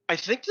 I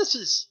think this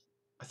is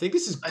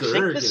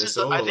Gurg in a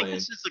solo lane. I think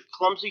this is the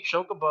Clumsy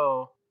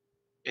Chocobo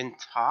in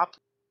top.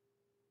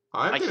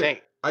 I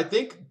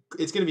think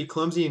it's gonna be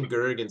Clumsy and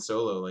Gurg in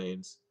solo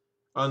lanes.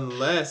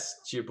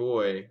 Unless your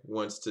boy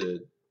wants to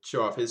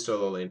show off his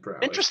solo lane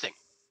prowess. Interesting.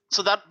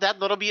 So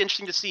that'll be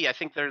interesting to see. I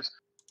think there's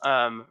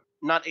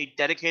not a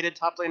dedicated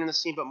top lane in the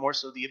scene, but more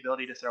so the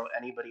ability to throw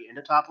anybody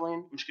into top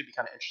lane, which could be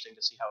kind of interesting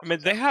to see how. I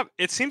mean,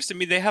 it seems to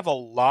me they have a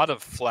lot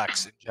of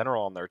flex in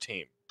general on their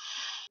team.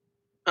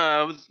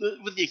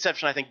 With the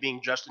exception, I think,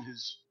 being Justin,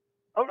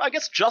 I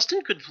guess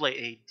Justin could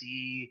play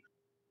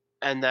AD.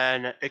 and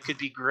then it could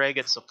be Greg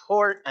at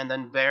support, and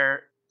then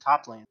Bear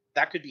top lane.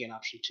 That could be an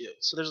option too.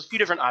 So there's a few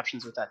different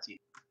options with that team.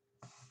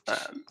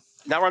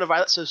 Now we're on a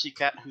Violet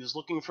Sociocat who's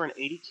looking for an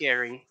 80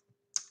 carry,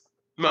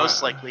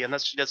 most likely,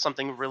 unless she does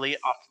something really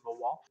off the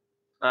wall.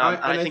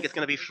 I think it's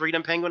going to be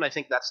Freedom Penguin. I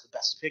think that's the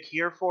best pick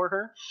here for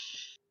her.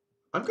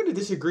 I'm going to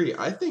disagree.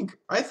 I think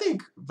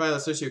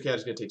Violet Sociocat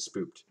is going to take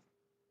Spooked.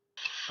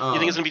 You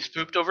think it's going to be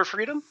Spooked over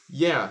Freedom?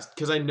 Yeah,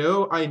 because I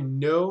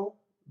know,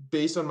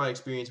 based on my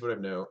experience, what I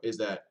know is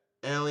that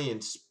Allie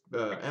and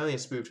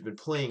Spooked have been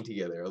playing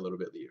together a little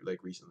bit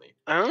recently.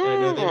 Oh. And I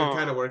know they've been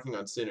kind of working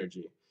on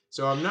synergy.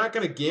 So I'm not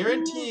going to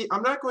guarantee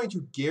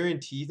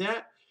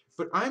that,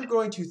 but I'm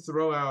going to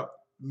throw out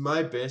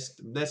my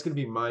best. That's going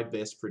to be my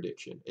best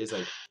prediction. Is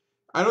like,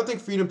 I don't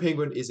think Freedom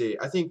Penguin is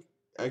I think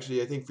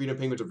Freedom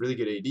Penguin's a really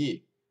good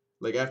AD.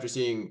 Like after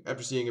seeing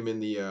him in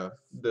the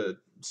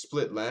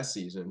split last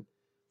season.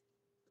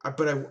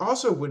 But I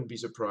also wouldn't be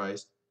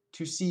surprised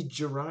to see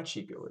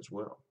Jirachi go as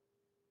well.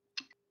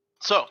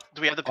 So,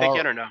 do we have the pick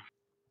yet or no?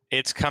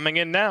 It's coming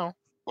in now.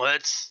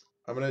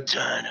 I'm gonna.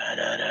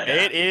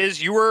 It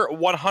is. You were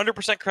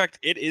 100% correct.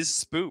 It is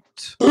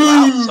Spooked.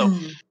 Wow. So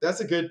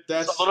that's a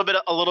little bit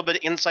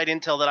of inside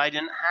intel that I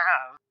didn't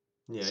have.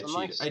 Yeah, so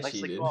I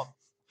cheated.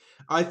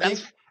 I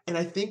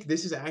think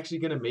this is actually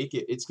gonna make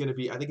it. I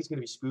think it's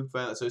gonna be Spooked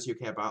Violet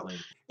Sociocat bot lane,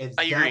 and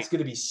that's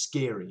gonna be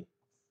scary.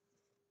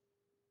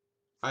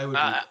 I would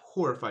be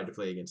horrified to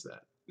play against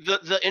that.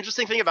 The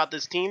interesting thing about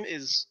this team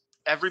is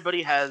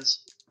everybody has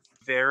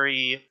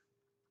very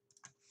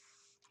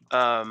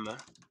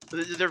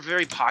they're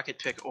very pocket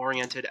pick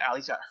oriented.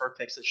 Allie's got her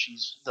picks that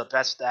she's the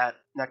best at.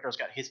 Necro's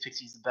got his picks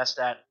he's the best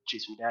at.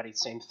 Jason Daddy,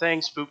 same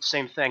thing. Spook,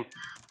 same thing.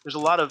 There's a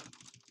lot of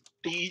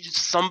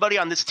somebody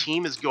on this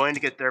team is going to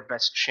get their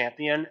best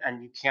champion,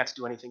 and you can't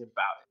do anything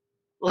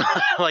about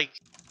it. Like,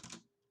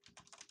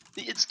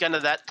 it's kind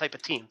of that type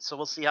of team. So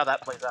we'll see how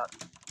that plays out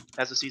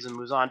as the season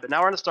moves on. But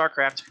now we're on to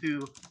StarCraft,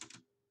 who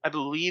I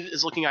believe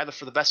is looking either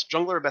for the best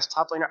jungler or best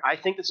top laner. I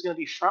think this is going to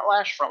be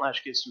Frontlash.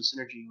 Frontlash gives some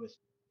synergy with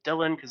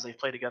Dylan because they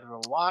play together a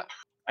lot.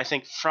 I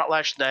think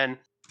Frontlash, then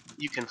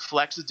you can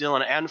flex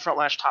Dylan and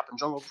Frontlash top and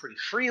jungle pretty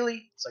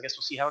freely. So I guess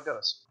we'll see how it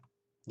goes.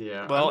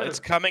 Yeah. Well, it's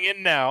coming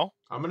in now.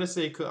 I'm gonna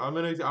say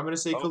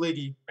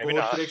Kaligi. Maybe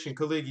not. Prediction,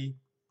 Kaligi.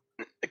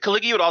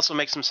 Kaligi would also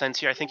make some sense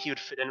here. I think he would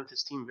fit in with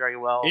his team very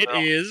well. It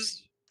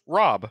is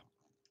Rob.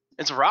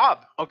 It's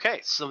Rob.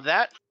 Okay, so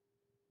that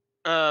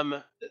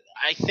I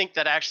think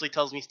that actually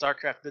tells me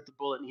StarCraft bit the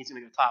bullet and he's gonna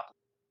go top.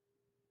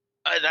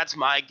 That's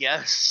my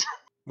guess.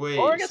 Wait,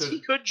 or I guess he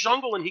could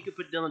jungle and he could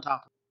put Dylan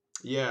top.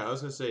 Yeah, I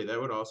was gonna say that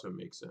would also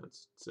make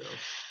sense. So.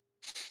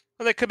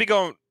 Well, they could be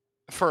going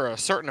for a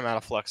certain amount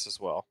of flex as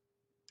well.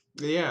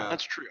 Yeah,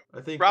 that's true.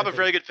 I think a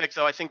very good pick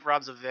though. I think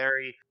Rob's a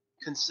very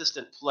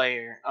consistent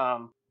player.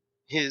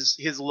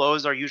 His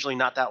lows are usually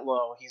not that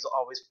low. He's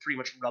always pretty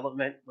much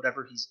relevant,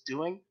 whatever he's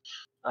doing.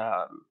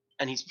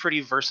 And he's pretty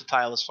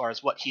versatile as far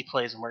as what he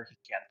plays and where he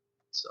can.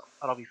 So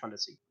that'll be fun to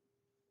see.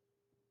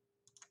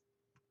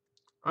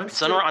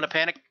 Sunra on a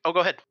panic. Oh, go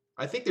ahead.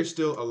 I think there's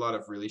still a lot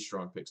of really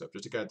strong picks up.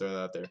 Just to kind of throw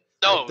that out there.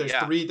 Oh, there's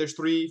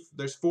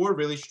 4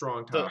 really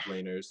strong top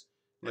laners.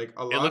 Like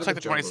a lot. It looks like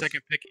the jungles. 22nd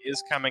pick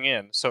is coming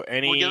in. So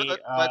let's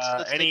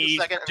take a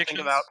second and think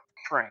about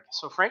Frank.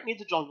 So Frank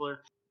needs a jungler.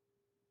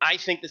 I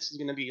think this is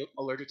going to be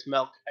allergic to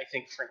milk. I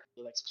think Frank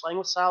really likes playing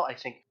with Sal. I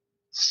think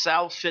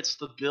Sal fits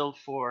the bill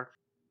for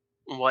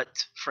what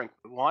Frank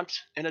would want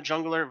in a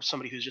jungler,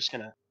 somebody who's just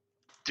going to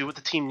do what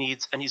the team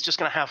needs, and he's just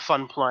going to have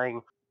fun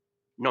playing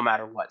no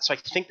matter what. So I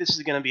think this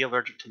is going to be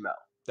allergic to milk.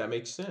 That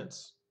makes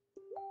sense.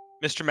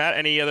 Mr. Matt,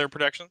 any other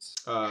predictions?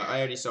 I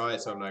already saw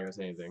it, so I'm not going to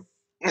say anything.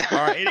 All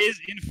right, it is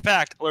in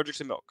fact allergic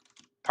to milk.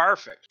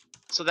 Perfect.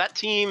 So that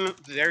team,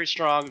 very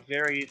strong,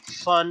 very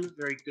fun,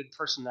 very good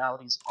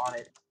personalities on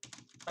it.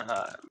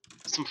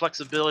 Some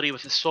flexibility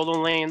with his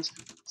solo lanes.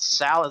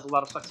 Sal has a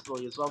lot of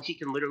flexibility as well. He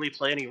can literally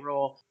play any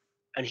role,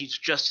 and he's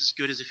just as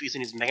good as if he's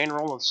in his main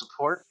role of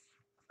support.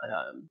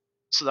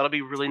 So that'll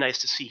be really nice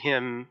to see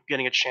him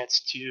getting a chance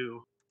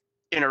to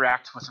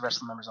interact with the rest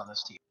of the members on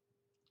this team.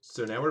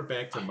 So now we're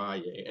back to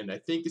Maye, and I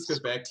think this goes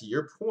back to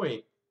your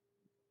point,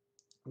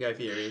 Guy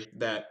Fieri,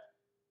 that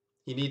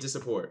he needs a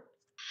support.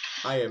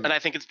 And I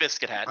think it's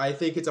Biscuit Hat. I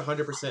think it's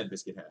 100%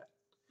 Biscuit Hat.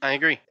 I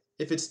agree.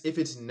 If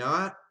it's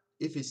not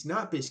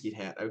Biscuit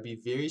Hat, I would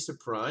be very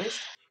surprised.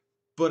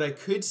 But I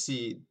could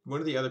see one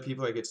of the other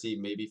people I could see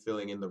maybe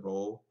filling in the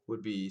role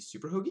would be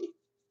Super Hoagie.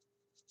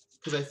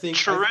 Because I think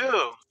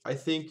I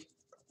think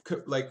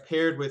like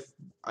paired with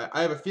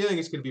I have a feeling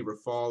it's going to be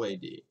Rafal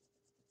AD.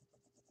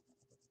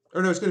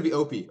 Or no, it's going to be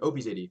Opie.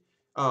 Opie's AD.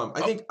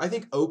 I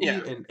think Opie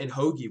and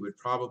Hoagie would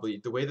probably,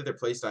 the way that their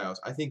play styles,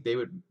 I think they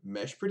would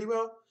mesh pretty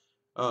well.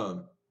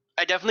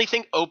 I definitely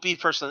think Hoagie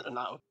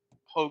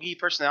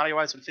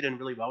personality-wise would fit in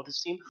really well with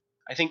this team.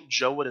 I think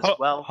Joe would as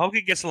well.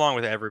 Hoagie gets along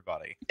with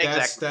everybody.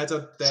 Exactly.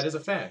 That is a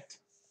fact.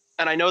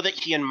 And I know that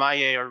he and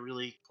Maye are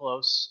really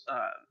close.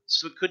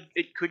 So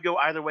it could go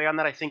either way on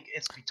that. I think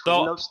it's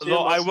between those two.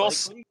 Though I will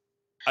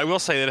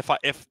say that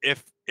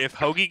if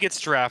Hoagie gets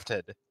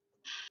drafted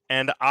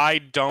and I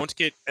don't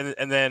get,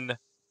 and then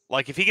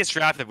like if he gets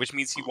drafted, which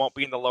means he won't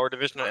be in the lower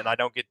division, and I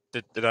don't get,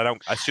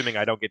 assuming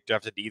I don't get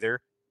drafted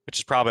either, which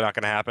is probably not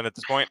going to happen at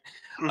this point.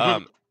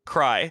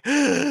 Cry.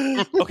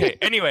 Okay.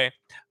 Anyway,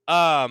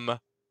 then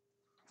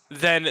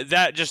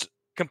that just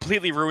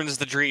completely ruins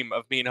the dream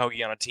of me and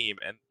Hoagie on a team,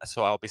 and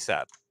so I'll be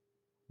sad.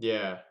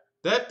 Yeah,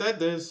 that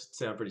does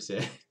sound pretty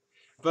sad.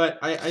 But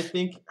I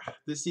think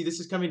this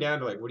is coming down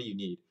to like, what do you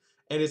need?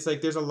 And it's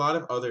like there's a lot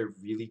of other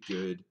really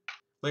good.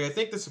 Like I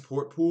think the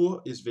support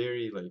pool is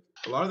very like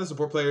a lot of the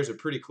support players are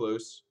pretty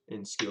close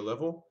in skill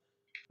level.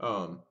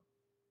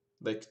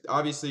 Like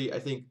obviously I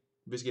think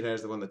Biscuit Hat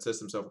is the one that sets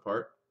himself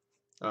apart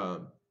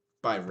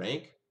by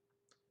rank.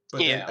 But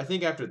then I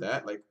think after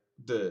that, like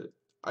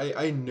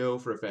I know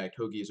for a fact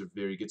Hoagie is a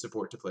very good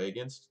support to play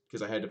against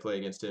because I had to play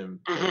against him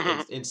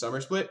in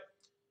Summer Split.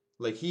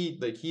 Like he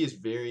is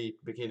very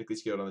mechanically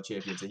skilled on the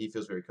champions that he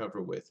feels very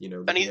comfortable with, you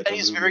know. And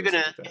he's very good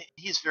at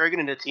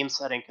in a team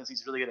setting because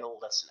he's really good at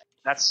listening.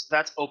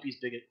 That's Opie's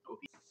biggest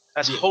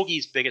That's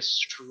Hoagie's biggest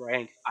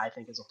strength, I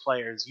think, as a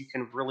player is you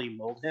can really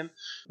mold him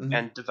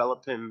and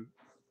develop him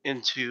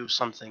into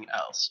something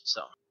else.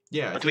 So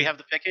yeah, do we have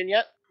the pick in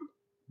yet?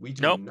 We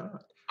do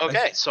not.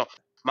 Okay, so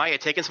Maya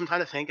taking some time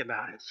to think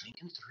about it,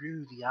 thinking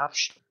through the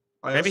option.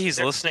 Maybe he's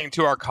listening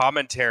to our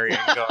commentary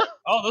and going,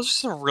 "Oh, those are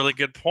some really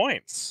good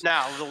points."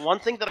 Now, the one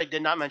thing that I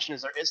did not mention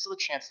is there is still a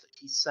chance that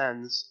he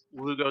sends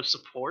Lugo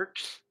support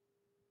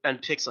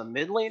and picks a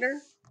mid laner.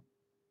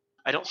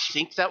 I don't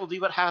think that will be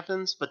what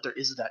happens, but there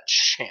is that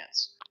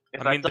chance.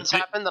 If that does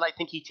happen, then I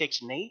think he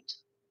takes Nate.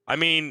 I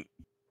mean,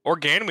 or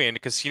Ganween,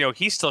 because, you know,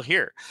 he's still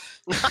here.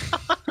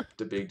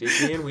 The big dick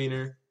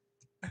Ganweener.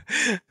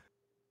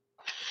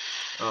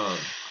 I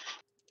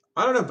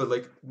don't know, but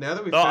like now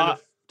that we've kind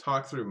of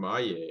talked through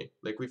Maye,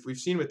 like we've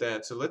seen with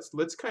that, so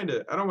let's kind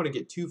of, I don't want to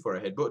get too far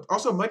ahead, but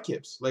also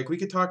Mudkips. Like we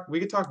could talk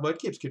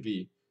Mudkips could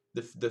be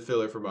the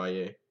filler for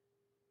Maye.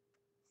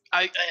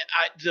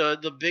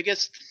 The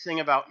biggest thing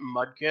about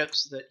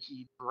Mudkips that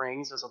he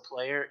brings as a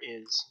player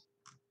is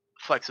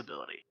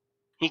flexibility.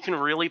 He can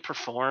really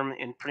perform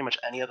in pretty much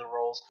any other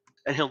roles,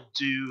 and he'll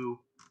do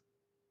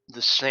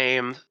the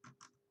same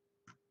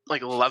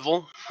like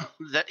level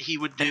that he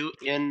would do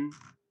in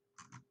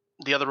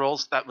the other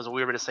roles. That was a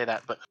weird way to say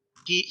that, but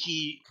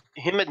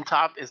him in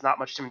top is not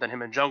much different than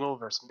him in jungle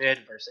versus mid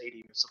versus AD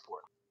versus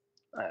support.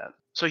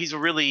 So he's a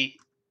really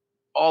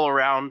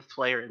all-around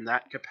player in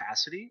that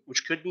capacity,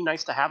 which could be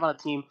nice to have on a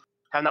team,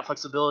 having that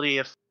flexibility.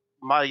 If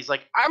Molly's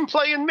like, I'm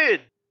playing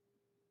mid,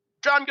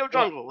 John go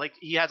jungle, like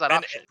he has that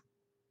option.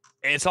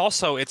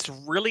 It's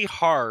really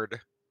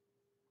hard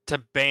to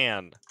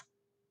ban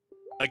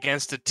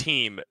against a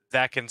team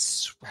that can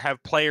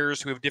have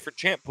players who have different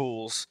champ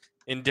pools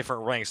in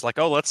different ranks. Like,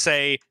 let's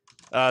say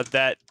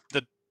that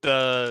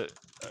the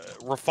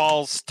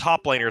Rafal's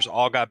top laners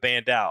all got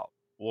banned out.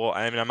 Well,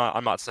 I mean,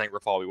 I'm not saying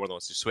Rafal will be one of the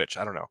ones who switch.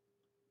 I don't know.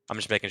 I'm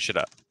just making shit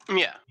up.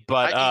 Yeah.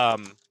 But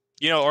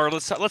you know, or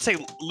let's say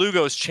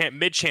Lugo's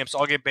mid champs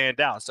all get banned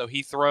out. So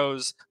he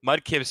throws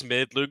Mudkips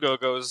mid, Lugo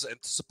goes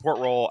into support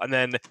role, and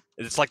then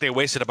it's like they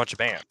wasted a bunch of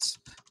bans.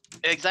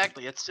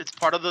 Exactly. It's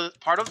part of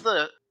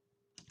the.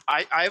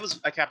 I was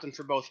a captain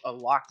for both a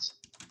locked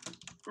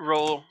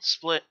role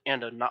split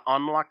and an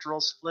unlocked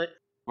role split.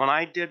 When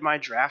I did my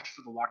draft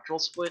for the locked role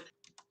split,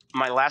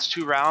 my last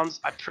 2 rounds,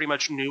 I pretty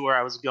much knew where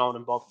I was going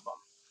in both of them.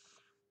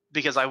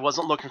 Because I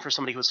wasn't looking for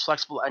somebody who was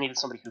flexible. I needed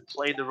somebody who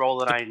played the role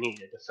that I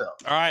needed to fill.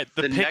 All right,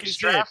 the pick next is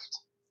draft.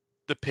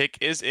 The pick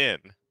is in.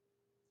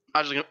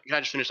 Can I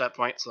just finish that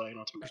point so I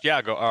don't.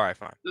 Yeah, go. All right,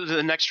 fine.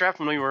 The next draft,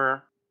 when we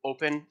were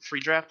open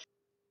free draft,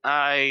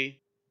 I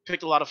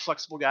picked a lot of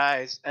flexible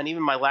guys, and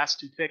even my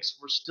last 2 picks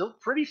were still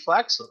pretty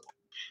flexible.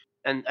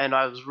 And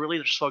I was really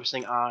just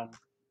focusing on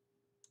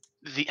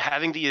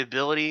having the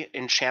ability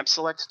in champ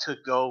select to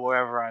go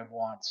wherever I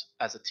want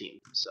as a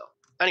team. So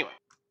anyway,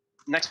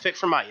 next pick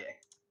for Maye.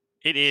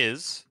 It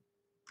is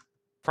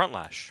Front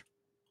Lash.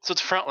 So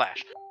it's Front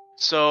Lash.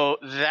 So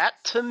that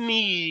to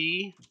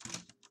me,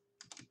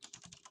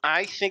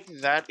 I think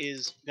that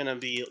is gonna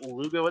be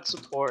Lugo at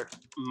support,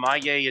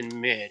 Maye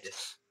in mid,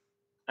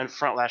 and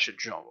Front Lash at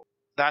jungle.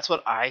 That's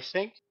what I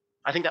think.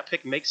 I think that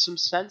pick makes some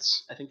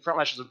sense. I think Front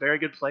Lash is a very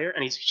good player,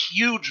 and he's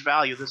huge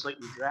value this late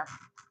in the draft.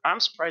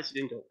 I'm surprised he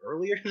didn't go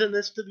earlier than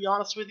this, to be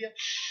honest with you.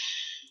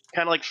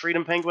 Kind of like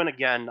Freedom Penguin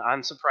again.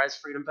 I'm surprised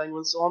Freedom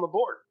Penguin's still on the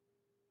board.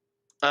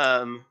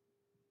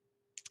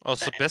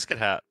 So Biscuit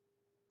Hat.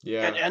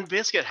 Yeah. And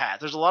Biscuit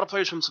Hat. There's a lot of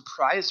players who I'm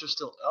surprised are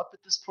still up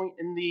at this point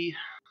in the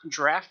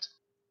draft.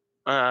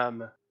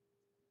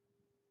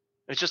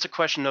 It's just a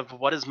question of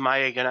what is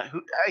Maya gonna.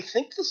 I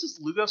think this is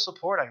Lugo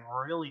support. I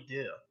really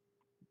do.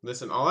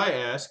 Listen, all I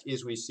ask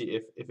is we see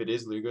if it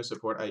is Lugo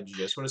support. I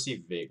just want to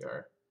see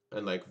Veigar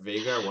and like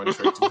Veigar one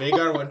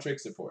trick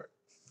support.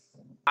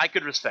 I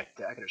could respect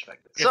that.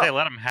 If they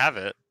let him have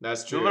it.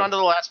 That's true. Moving on to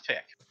the last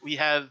pick. We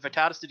have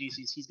Vitalis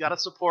Dedesis. He's got a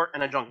support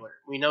and a jungler.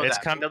 We know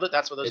that. We know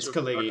that's what those It's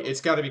Kaligi.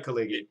 It's got to be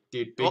Kaligi.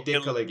 Dude, big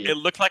dick Kaligi. It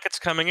looked like it's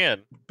coming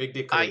in. Big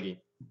dick Kaligi.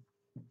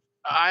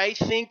 I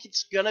think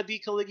it's going to be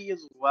Kaligi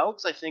as well,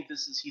 because I think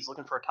he's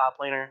looking for a top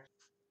laner.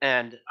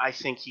 and I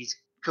think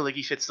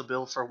Kaligi fits the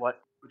bill for what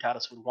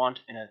Brutalis would want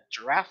in a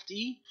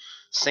draftee.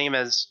 Same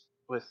as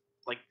with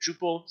like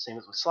Drupal, same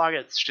as with Saga.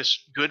 It's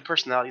just good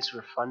personalities who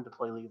are fun to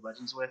play League of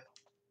Legends with.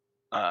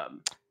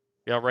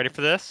 Y'all ready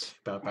for this?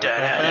 Y'all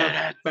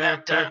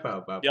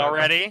Y'all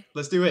ready?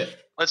 Let's do it.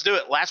 Let's do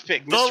it. Last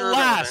pick. The Mr. Irrelevant.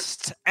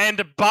 last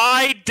and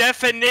by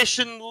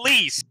definition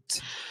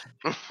least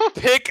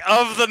pick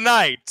of the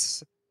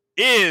night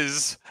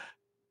is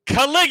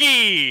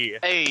Kaligi.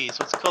 Hey,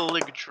 so it's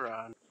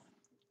Caligitron.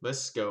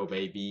 Let's go,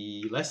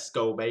 baby. Let's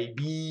go,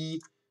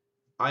 baby.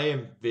 I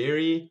am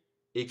very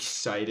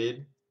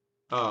excited.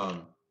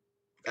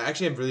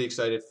 Actually, I'm really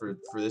excited for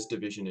this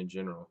division in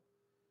general.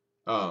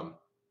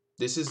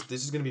 This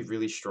is gonna be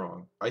really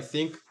strong. I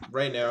think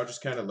right now,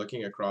 just kind of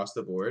looking across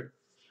the board,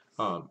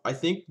 I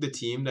think the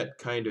team that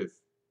kind of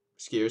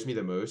scares me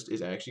the most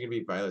is actually gonna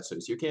be Violet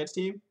Sociocat's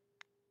team.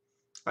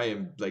 I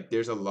am like,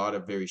 there's a lot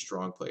of very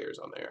strong players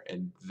on there,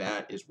 and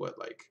that is what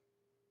like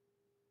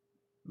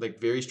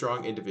very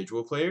strong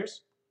individual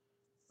players.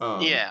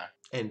 Yeah.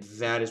 And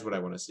that is what I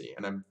want to see,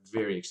 and I'm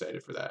very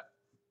excited for that.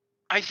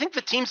 I think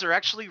the teams are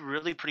actually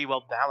really pretty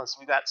well balanced.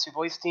 We've got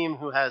Suboy's team,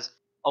 who has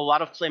a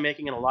lot of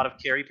playmaking and a lot of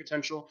carry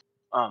potential.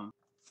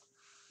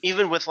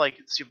 Even with like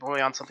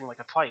Suboy on something like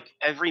a Pyke,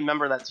 every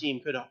member of that team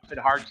could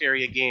hard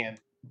carry a game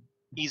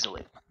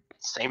easily.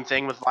 Same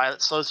thing with Violet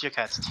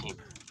Sociocat's team.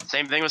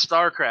 Same thing with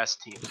Starcraft's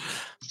team.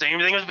 Same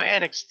thing with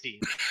Vanix's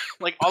team.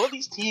 Like, all of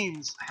these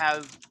teams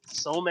have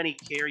so many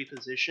carry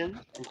position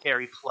and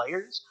carry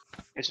players.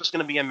 It's just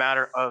going to be a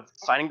matter of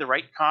finding the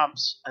right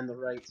comps and the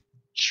right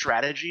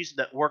strategies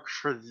that work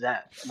for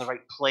them and the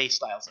right play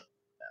styles of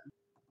them.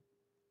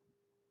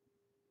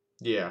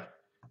 Yeah.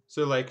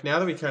 So, like, now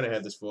that we kind of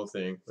had this full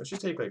thing, let's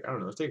just take, like, I don't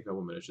know, let's take a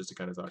couple minutes just to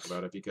kind of talk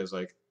about it, because,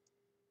 like,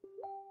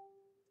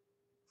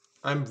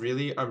 I'm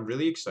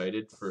really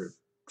excited for,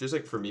 just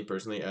like for me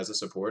personally as a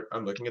support,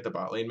 I'm looking at the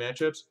bot lane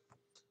matchups,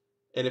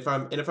 and if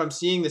I'm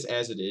seeing this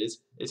as it is,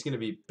 it's gonna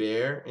be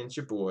Bear and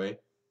Chaboy,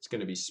 it's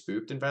gonna be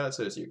Spooked and Violet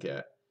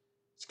Sociocat,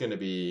 it's gonna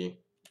be,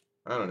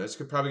 I don't know, it's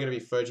probably gonna be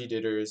Fudgy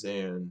Ditters,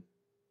 and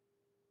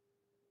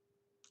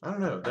I don't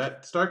know,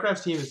 that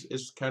StarCraft's team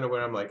is kind of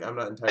where I'm like, I'm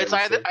not entirely It's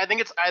either sure. I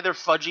think it's either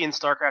Fudgy and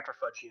StarCraft or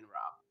Fudgy and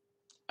Rob.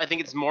 I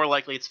think it's more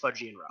likely it's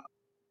Fudgy and Rob.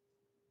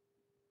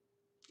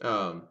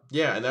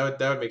 Yeah, and that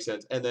would make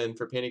sense. And then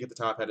for Panic at the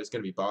top hat, it's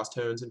gonna be Boss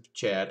Tones and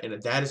Chad,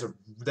 and that is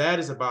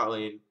a bot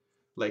lane,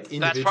 like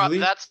individually.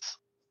 That's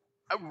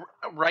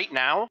right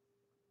now.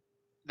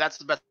 That's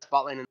the best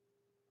bot lane.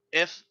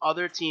 If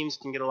other teams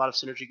can get a lot of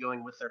synergy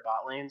going with their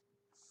bot lanes,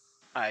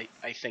 I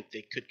think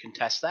they could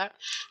contest that.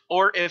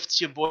 Or if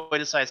Boy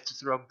decides to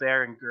throw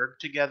Bear and Gurg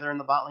together in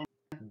the bot lane,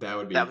 that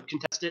would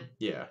contest it.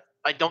 Yeah.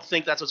 I don't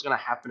think that's what's going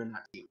to happen in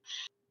that team.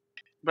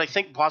 But I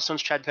think Boss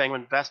Tones, Chad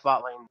Penguin, best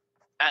bot lane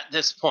at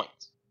this point.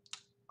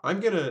 I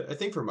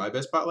think for my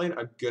best bot lane,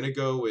 I'm gonna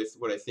go with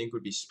what I think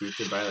would be Spooked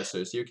and Violet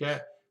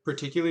Sociocat,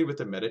 particularly with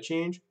the meta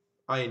change.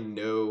 I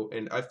know,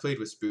 and I've played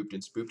with Spooked,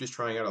 and Spooked is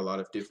trying out a lot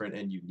of different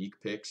and unique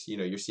picks. You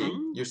know, you're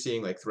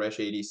seeing like Thresh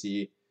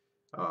ADC,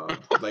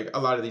 like a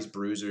lot of these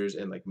bruisers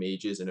and like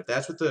mages, and if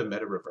that's what the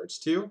meta reverts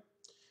to,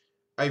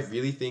 I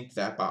really think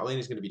that bot lane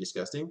is going to be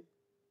disgusting,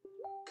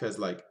 because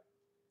like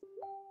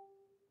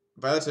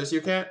Violet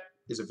Sociocat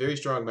is a very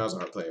strong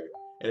Malzahar player,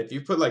 and if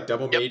you put like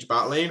double mage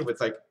bot lane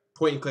with like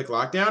point and click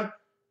lockdown,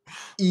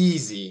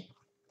 easy,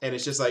 and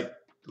it's just like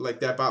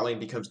that bot lane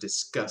becomes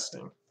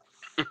disgusting.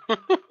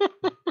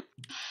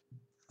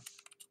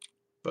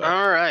 But,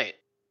 all right,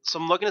 so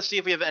I'm looking to see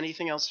if we have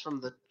anything else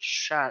from the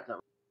chat that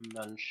we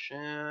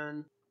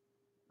mentioned.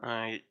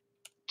 I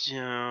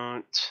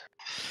don't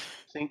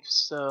think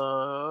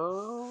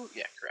so.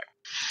 Yeah, correct.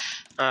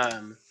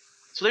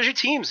 So there's your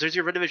teams. There's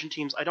your Red Division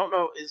teams. I don't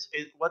know.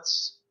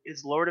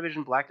 Is Lower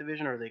Division Black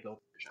Division, or are they Gold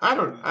Division?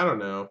 I don't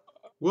know.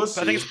 We'll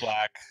see. I think it's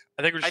black.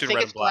 I think we're just doing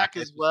red and black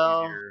black as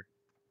well.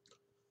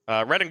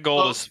 Red and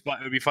gold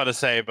would be fun to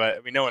say, but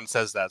I mean, no one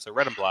says that. So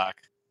red and black.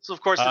 So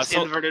of course it's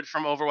inverted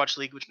from Overwatch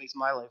League, which makes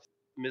my life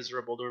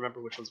miserable to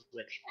remember which one's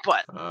which.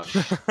 But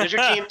there's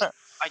your teams.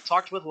 I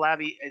talked with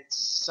Labby. It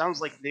sounds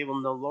like they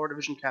will know Lower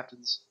Division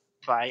captains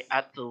by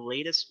at the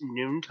latest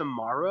noon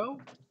tomorrow.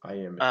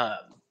 I'm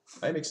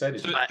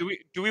excited. So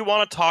do we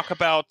want to talk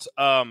about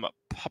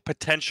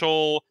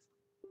potential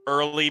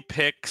early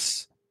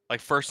picks,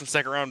 like first and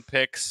second round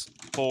picks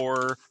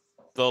for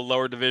the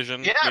Lower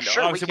Division? Yeah,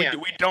 sure. Obviously,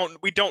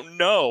 we don't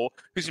know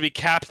who's gonna be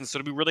captain, so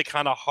it'll be really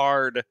kind of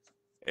hard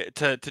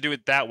to do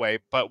it that way.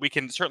 But we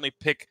can certainly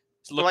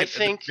look at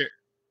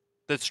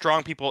the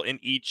strong people in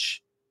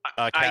each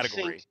category. I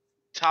think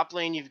top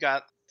lane, you've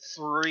got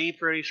 3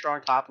 pretty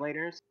strong top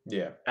laners.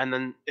 Yeah. And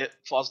then it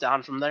falls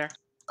down from there.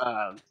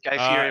 Guy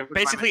Fieri.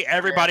 Basically,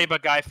 everybody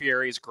but Guy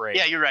Fieri is great.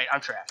 Yeah, you're right.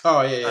 I'm trash.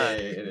 Oh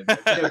yeah.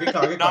 Good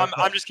call. No,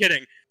 I'm just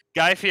kidding.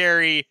 Guy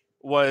Fieri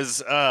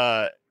was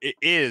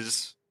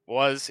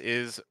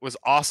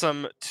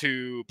awesome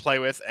to play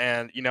with,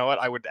 and you know what?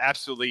 I would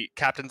absolutely,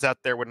 captains out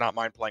there would not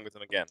mind playing with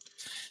him again.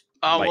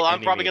 Well,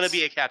 I'm probably going to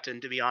be a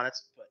captain, to be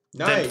honest. But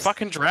Then Nice.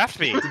 fucking draft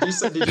me. Did you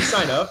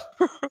sign up?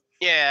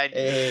 Yeah.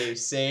 Hey,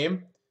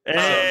 same.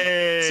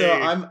 Hey. So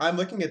I'm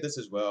looking at this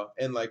as well,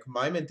 and like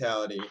my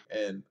mentality,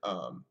 and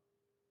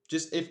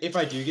just if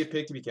I do get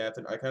picked to be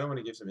captain, I kind of want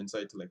to give some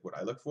insight to like what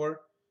I look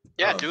for.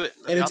 Yeah, do it.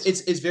 And That'd be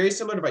it's very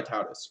similar to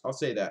Vitalis. I'll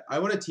say that. I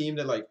want a team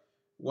that like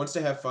wants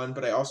to have fun,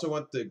 but I also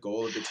want the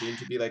goal of the team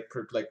to be like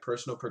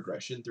personal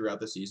progression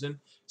throughout the season.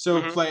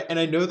 So Mhm. and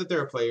I know that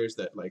there are players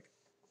that like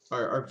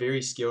are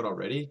very skilled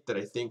already that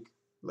I think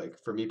like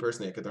for me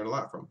personally I could learn a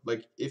lot from.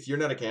 Like if you're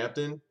not a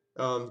captain,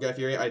 Guy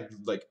Fieri, I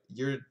like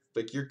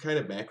your kind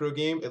of macro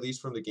game, at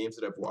least from the games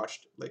that I've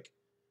watched like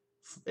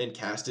and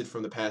casted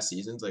from the past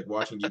seasons, like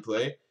watching you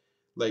play,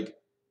 like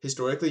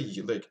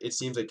historically, like it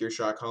seems like you're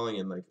shot calling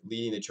and like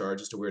leading the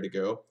charge as to where to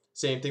go.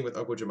 Same thing with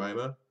Uncle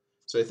Jemima.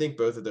 So I think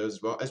both of those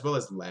as well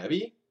as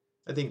Labby.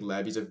 I think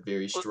Labby's a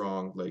very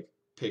strong like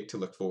pick to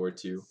look forward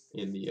to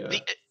in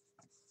the.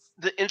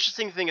 The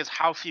interesting thing is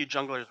how few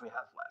junglers we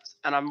have left,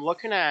 and I'm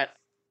looking at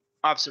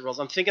opposite roles.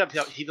 I'm thinking of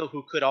people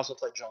who could also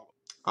play jungle.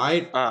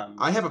 I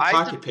have a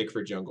pocket pick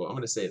for jungle. I'm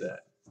gonna say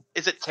that.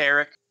 Is it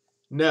Tarek?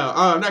 No,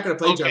 I'm not gonna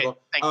play Okay, jungle.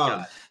 thank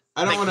God.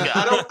 I don't Thank want to.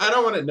 God. I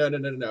don't want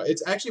to. No.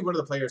 It's actually one of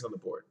the players on the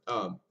board.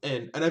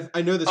 And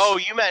I know this. Oh,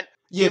 you meant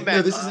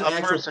no. This is an a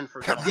actual person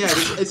for jungle. Yeah,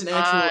 it's an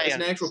actual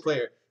understand.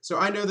 player. So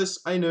I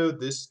know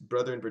this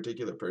brother in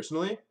particular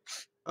personally.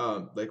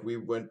 Like we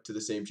went to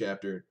the same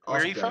chapter. Where are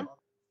Awesome you guy.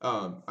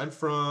 from? I'm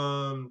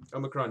from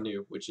Omicron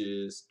New, which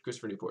is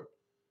Christopher Newport.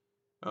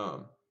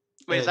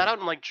 Wait, is that out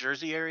in like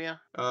Jersey area?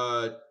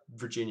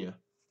 Virginia.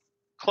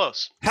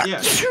 Close.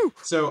 Yeah.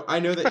 So I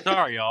know that.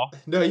 Sorry, y'all.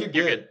 No, you're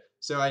You're good.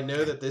 So I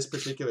know that this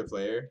particular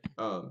player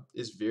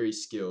is very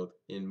skilled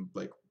in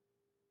like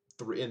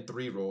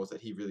three roles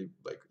that he really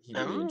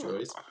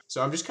enjoys.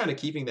 So I'm just kind of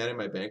keeping that in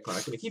my back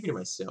pocket and keeping it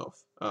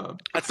myself.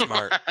 That's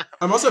smart.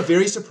 I'm also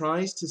very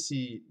surprised to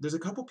see. There's a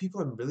couple people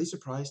I'm really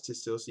surprised to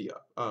still see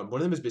up. One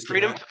of them is Biscuit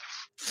Freedom. Hat.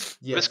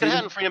 Yeah, Biscuit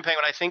Hat and Freedom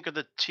Penguin, I think, are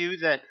the two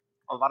that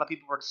a lot of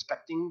people were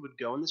expecting would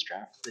go in this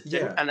draft. That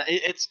didn't. And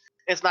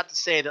it's not to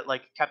say that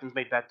like captains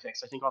made bad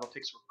picks. I think all the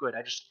picks were good.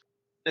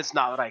 It's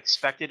not what I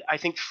expected. I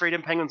think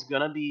Freedom Penguin's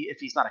gonna be, if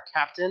he's not a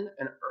captain,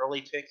 an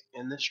early pick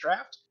in this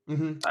draft.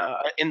 Mm-hmm.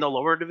 In the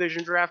lower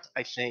division draft,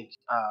 I think.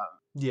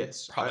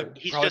 Yes, probably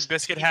just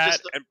Biscuit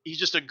Hat. He's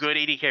just a good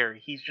AD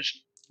carry. He's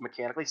just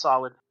mechanically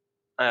solid.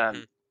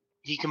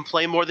 He can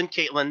play more than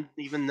Caitlyn,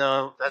 even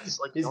though that's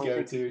like his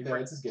go-to. No,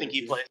 it's his go-to. Think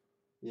he plays.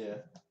 Yeah.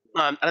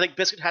 And I think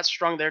Biscuit Hat's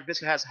strong there.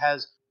 Biscuit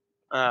has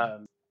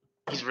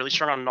he's really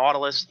strong on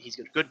Nautilus. He's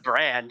got a good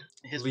brand.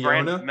 His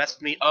Leona? brand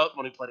messed me up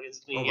when he played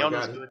against me.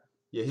 Leona's good.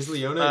 Yeah, his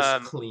Leona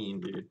is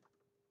clean, dude.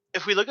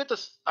 If we look at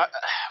this,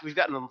 we've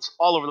gotten them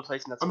all over the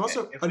place, and that's I'm okay.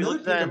 also another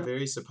thing I'm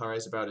very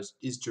surprised about is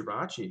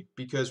Jirachi,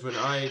 because when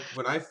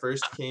I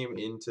first came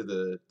into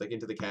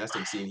the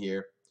casting scene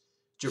here,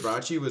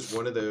 Jirachi was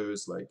one of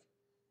those like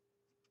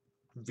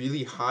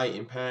really high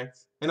impact,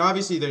 and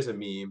obviously there's a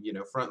meme,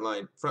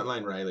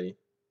 frontline Riley,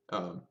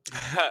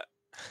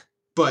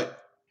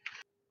 but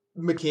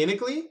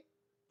mechanically,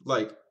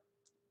 like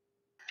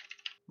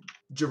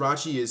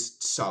Jirachi is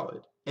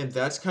solid. And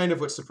that's kind of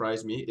what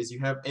surprised me is you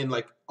have, and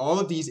like all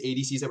of these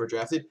ADCs that were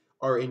drafted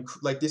are in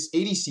like this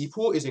ADC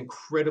pool is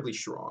incredibly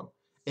strong,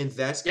 and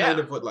that's kind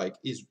of what like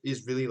is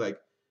really like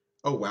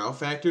a wow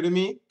factor to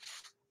me.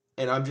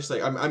 And I'm just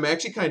like I'm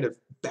actually kind of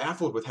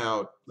baffled with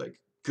how like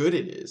good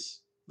it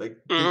is. Like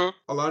a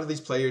lot of these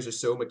players are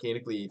so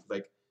mechanically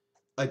like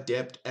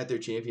adept at their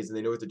champions, and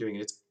they know what they're doing,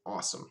 and it's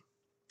awesome.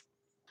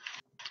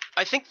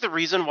 I think the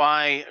reason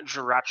why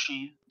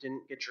Jirachi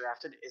didn't get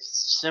drafted is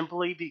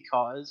simply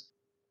because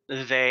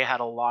they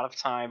had a lot of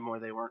time where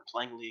they weren't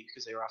playing League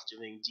because they were off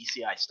doing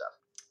DCI stuff.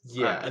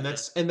 Yeah, and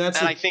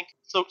I think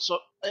so.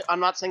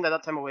 I'm not saying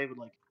that time away would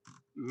like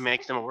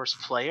make them a worse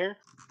player,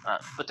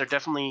 but they're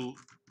definitely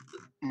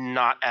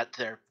not at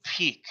their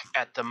peak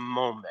at the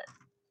moment.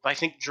 But I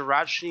think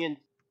Jirachi and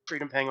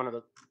Freedom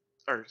Penguin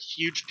are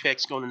huge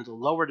picks going into the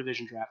lower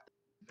division draft.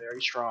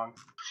 Very strong.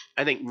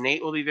 I think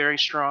Nate will be very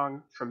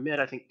strong from mid.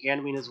 I think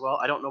Ganween as well.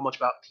 I don't know much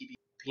about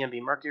PNB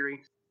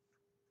Mercury.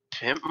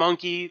 Pimp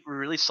Monkey,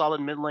 really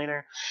solid mid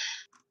laner.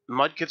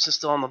 Mudkips is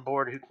still on the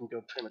board, who can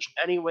go pretty much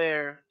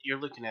anywhere. You're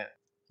looking at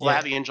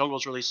Labby and Jungle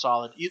is really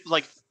solid.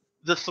 Like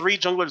the three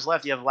junglers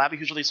left, you have Labby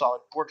who's really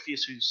solid,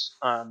 Bortfius who's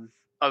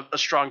a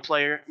strong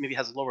player, maybe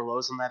has lower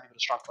lows than Labby, but a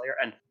strong player,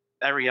 and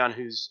Ariane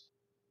who's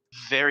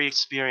very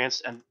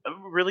experienced and a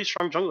really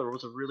strong jungler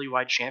with a really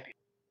wide champion.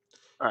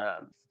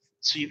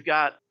 So you've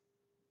got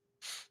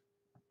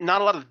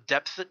not a lot of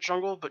depth at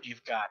jungle, but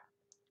you've got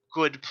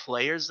good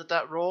players at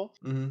that role.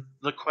 Mm-hmm.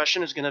 The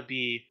question is going to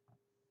be,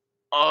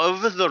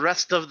 of the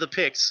rest of the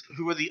picks,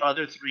 who are the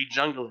other three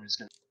junglers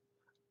going to be?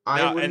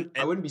 I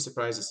wouldn't be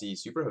surprised to see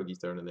Super Hoagie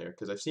thrown in there,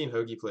 because I've seen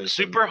Hoagie play.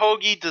 Super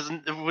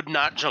Hoagie would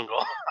not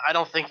jungle. I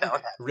don't think that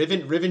would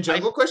happen. Riven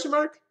jungle? Question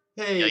mark?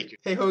 Hey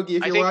Hoagie,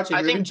 if you're watching,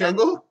 Riven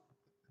jungle.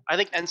 I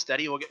think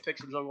Nsteady will get picked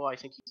for jungle. I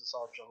think he's a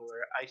solid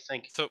jungler. I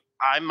think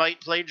I might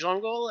play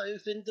jungle.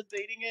 I've been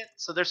debating it,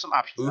 so there's some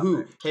options.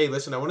 Ooh, hey,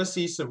 listen, I want to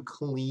see some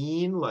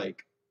clean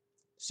like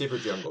Sivir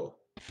jungle.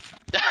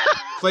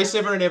 Play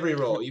Sivir in every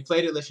role. You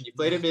played it. Listen, you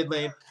played it mid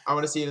lane. I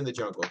want to see it in the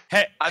jungle.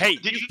 Hey,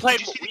 Did you played.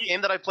 see the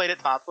game that I played at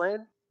top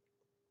lane?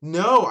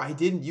 No, I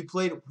didn't. You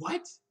played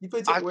what? You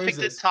played. I Where's picked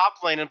it this?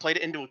 top lane and played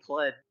it into a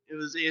Kled. It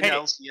was in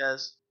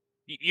LCS.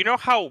 You know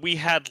how we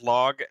had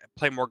Log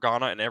play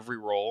Morgana in every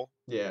role?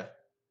 Yeah.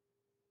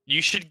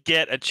 You should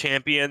get a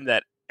champion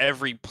that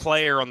every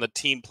player on the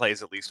team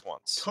plays at least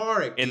once.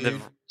 Taric,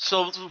 dude.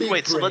 So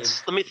wait, so let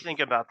me think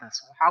about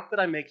this. How could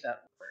I make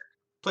that work?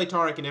 Play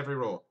Taric in every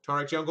role.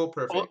 Taric jungle,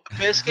 perfect. Well,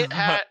 Biscuit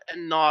Hat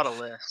and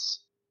Nautilus.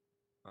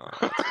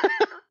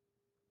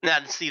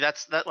 Nah, see,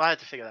 that I have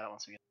to figure that out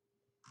once again.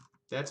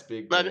 That's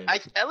big.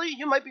 Ellie,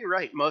 you might be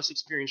right. Most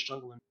experienced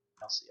jungle in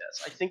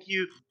LCS. I think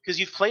because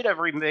you've played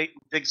every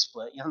big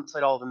split. You haven't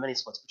played all of the mini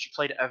splits, but you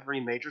played every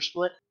major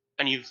split,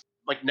 and you've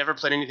never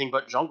played anything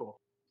but jungle.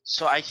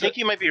 So I think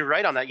you might be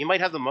right on that. You might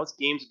have the most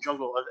games of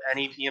jungle of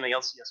any PMA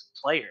LCS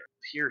player.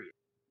 Period.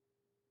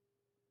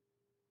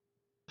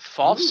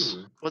 False.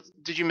 Ooh. What?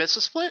 Did you miss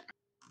a split?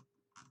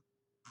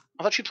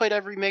 I thought you played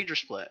every major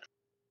split.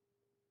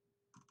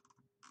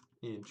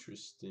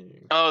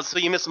 Interesting. Oh, so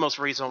you missed the most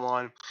recent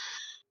one.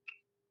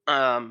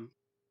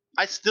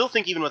 I still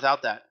think even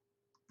without that.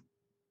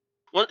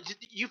 Well,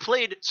 you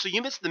played. So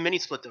you missed the mini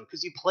split though,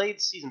 because you played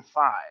season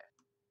 5,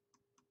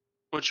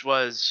 which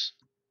was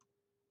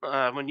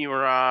when you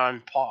were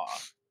on Paw.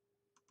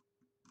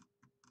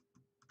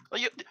 Well,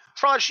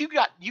 Frosh,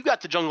 you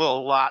got to jungle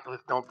a lot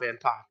with Don't Ban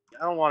Pop.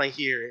 I don't want to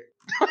hear it.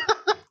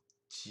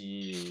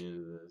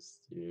 Jesus,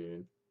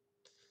 dude.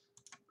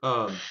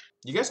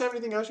 You guys have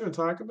anything else you want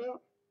to talk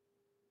about?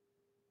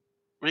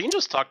 We can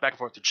just talk back and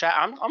forth to chat.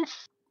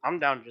 I'm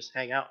down to just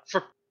hang out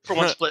for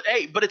one split.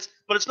 Hey, but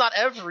it's not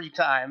every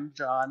time,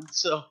 John.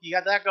 So you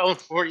got that going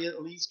for you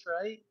at least,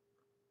 right?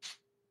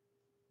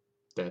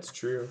 That's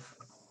true.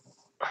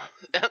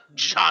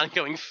 John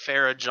going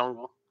Pharah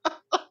jungle.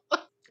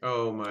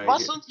 Oh my.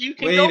 Also, you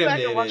can go back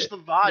and watch the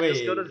VOD.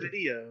 Just go to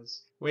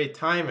videos. Wait,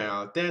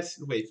 timeout.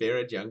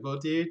 Pharah jungle,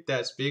 dude.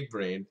 That's big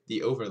brain.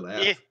 The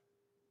overlap.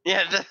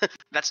 Yeah,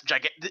 that's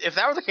gigantic. If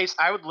that were the case,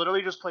 I would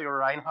literally just play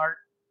Reinhardt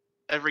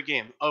every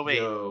game. Oh wait,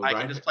 I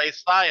can just play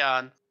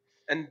Sion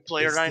and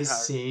play Reinhardt. It's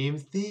the same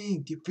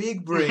thing. The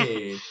big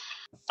brain.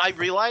 I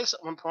realized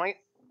at one point,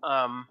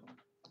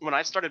 when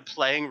I started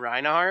playing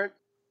Reinhardt,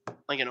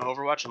 in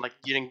Overwatch, and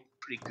getting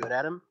pretty good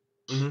at him.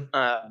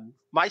 Mm-hmm.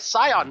 My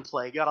Sion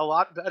play got a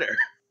lot better.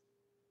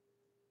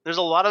 There's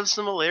a lot of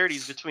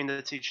similarities between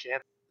the two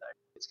champions.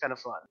 It's kind of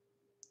fun.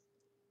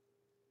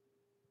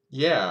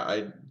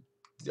 Yeah,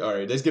 all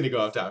right, that's gonna go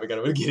off topic. I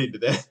don't want to get into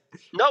that.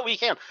 No, we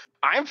can.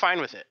 I'm fine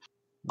with it.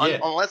 Yeah.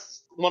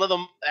 Unless one of the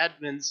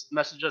admins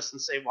message us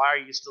and say, "Why are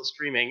you still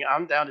streaming?"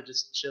 I'm down to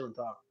just chill and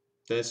talk.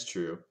 That's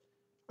true.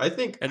 I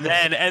think. And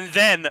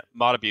then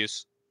mod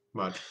abuse.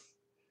 Mod.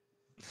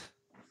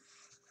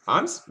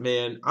 I'm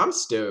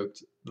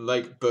stoked.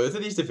 Both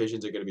of these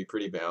divisions are gonna be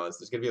pretty balanced.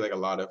 There's gonna be a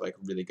lot of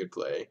really good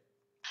play.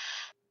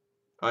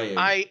 I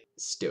am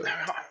stoked.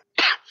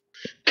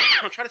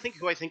 I'm trying to think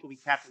who I think will be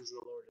captains in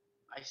the lower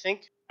division.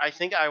 I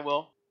think I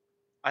will.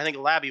 I think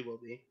Labby will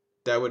be.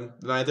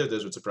 Neither of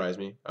those would surprise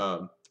me.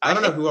 I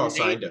don't know who all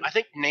signed up. I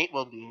think Nate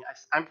will be.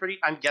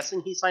 I'm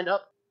guessing he signed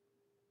up.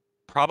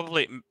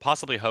 Possibly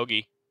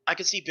Hoagie. I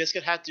could see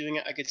Biscuit Hat doing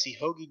it. I could see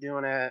Hoagie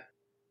doing it.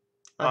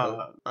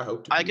 I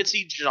hope. I could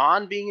see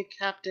John being a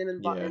captain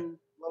in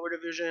lower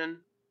division.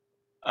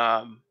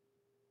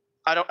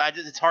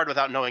 It's hard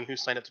without knowing who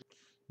signed up.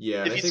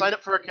 Yeah. If you signed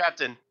up for a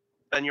captain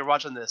and you're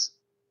watching this,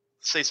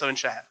 say so in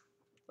chat.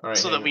 All right,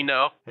 so that we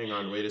know. Hang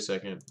on, wait a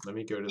second. Let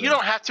me go to. You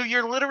don't have to.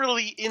 You're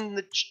literally in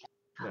the.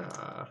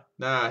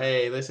 Nah.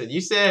 Hey, listen.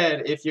 You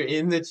said if you're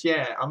in the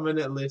chat, I'm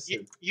gonna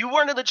listen. You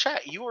weren't in the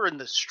chat. You were in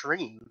the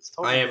stream.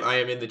 I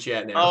am in the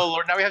chat now. Oh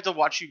Lord, now we have to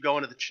watch you go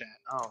into the chat.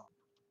 Oh.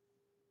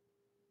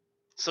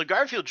 So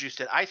Garfield Juice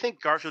did. I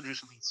think Garfield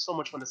Juice would be so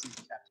much fun to see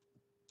the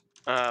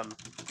captain.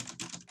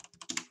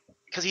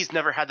 Because he's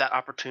never had that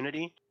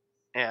opportunity,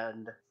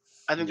 and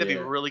I think that'd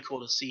be really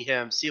cool to see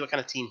what kind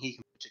of team he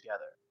can put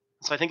together.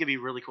 So I think it'd be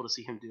really cool to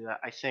see him do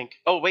that. I think.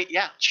 Oh wait,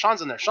 yeah,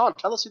 Sean's in there. Sean,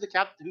 tell us who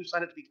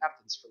signed up to be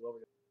captains for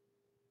lower.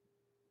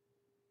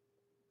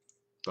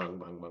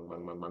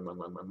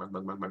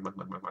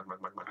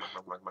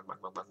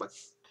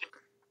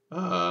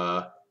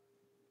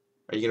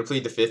 Are you gonna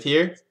plead the fifth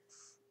here?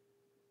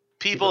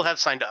 People have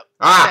signed up.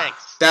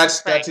 Thanks.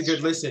 That's a good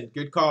listen.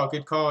 Good call.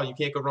 You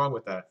can't go wrong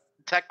with that.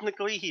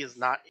 Technically, he is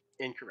not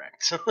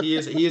incorrect. He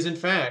is in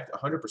fact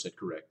 100%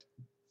 correct.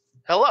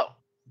 Hello.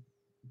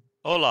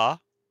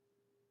 Hola.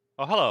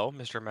 Oh, hello,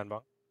 Mr.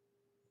 Menbong.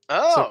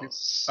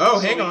 Oh.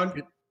 Hang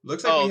on.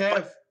 Looks like we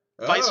have.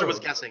 Vicer was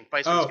guessing.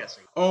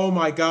 Oh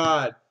my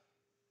God.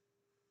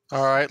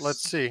 All right,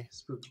 let's see.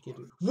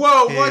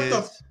 Whoa!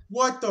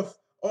 What the?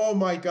 Oh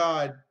my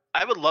God.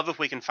 I would love if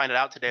we can find it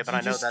out today, but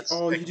I know that's.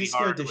 Oh, you just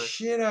scared the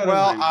shit out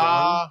of me.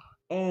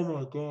 Oh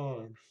my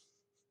God.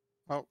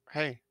 Oh,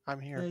 hey, I'm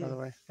here, by the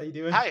way. How you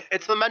doing? Hi,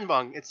 it's the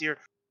Menbong. It's your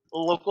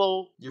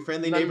local. Your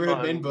friendly neighborhood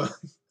Menbong.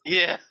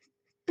 Yeah.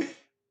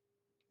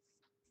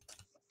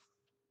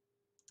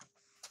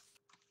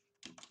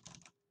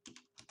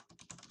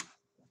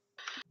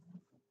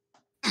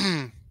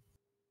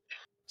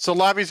 So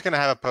Labby's gonna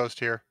have a post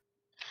here,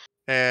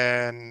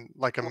 in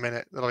like a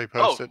minute. That'll be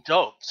Oh, posted.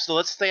 dope. So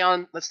let's stay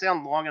on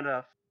long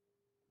enough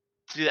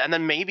to do that, and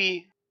then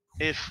maybe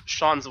if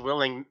Sean's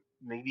willing,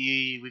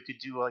 maybe we could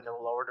do like a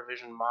lower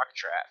division mock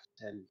draft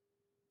and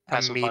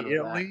have some fun with that.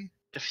 Immediately.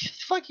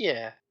 Fuck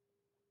yeah.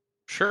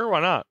 Sure,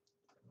 why not?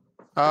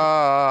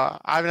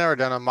 I've never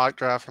done a mock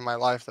draft in my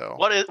life though.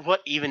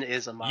 What even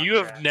is a mock You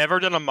draft? have never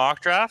done a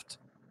mock draft?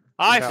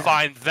 I No.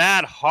 find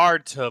that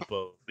hard to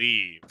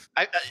believe.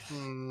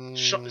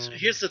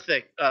 Here's the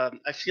thing.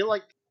 I feel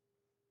like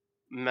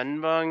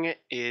Menbung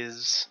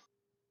is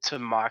to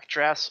mock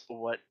drafts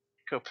what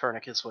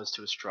Copernicus was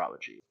to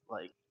astrology,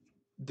 like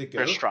The or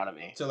goat.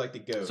 astronomy. So like the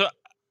goat. So-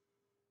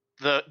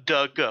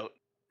 The goat.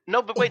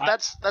 No, but wait,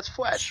 that's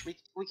flesh. We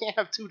can't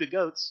have two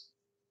goats.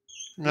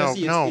 No,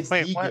 see, no, it's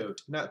wait, the what?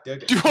 goat, not the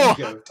goat. Oh,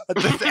 The goat.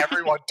 Does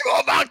everyone do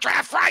a mock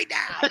draft right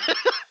now?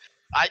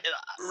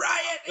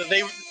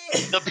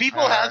 The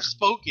people have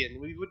spoken.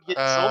 We would get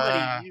so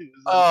many views.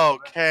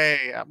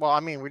 Okay. Well, I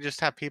mean, we just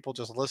have people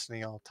just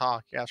listening all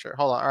talk. Yeah, sure.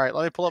 Hold on. All right,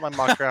 let me pull up my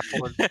mock draft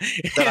folder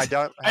that I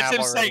don't That's have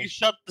him already.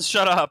 saying,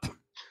 shut up.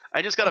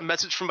 I just got a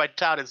message from my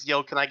town. It's,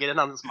 yo, can I get in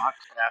on this mock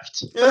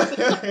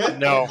draft?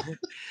 No.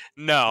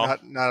 No.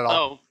 Not at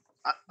all.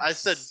 Oh, I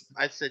said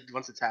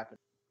once it's happened.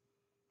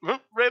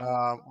 Rip,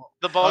 Um,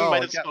 the bong oh,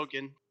 might have yeah.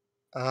 spoken.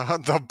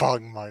 the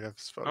bug might have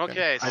spoken.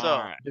 Okay, I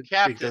so did speak,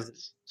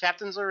 captains.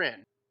 Captains are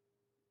in.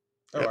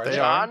 Oh, are They they?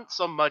 are. John,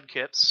 some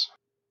Mudkips.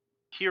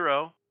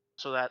 Hero,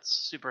 so that's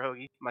Super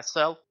Hoagie.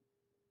 Myself,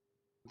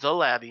 the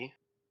Labby,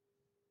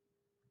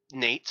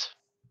 Nate,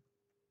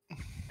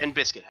 and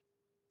Biscuit.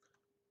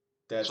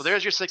 That's, So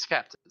there's your 6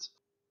 captains,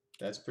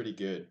 that's pretty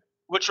good.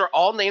 which are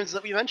all names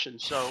that we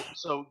mentioned.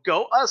 So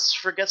go us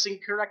for guessing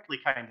correctly,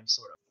 kind of,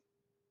 sort of.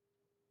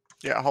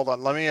 Yeah, hold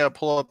on. Let me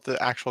pull up the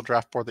actual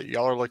draft board that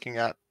y'all are looking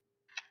at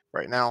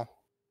right now.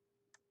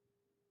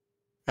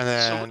 And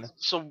then,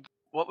 So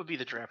what would be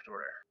the draft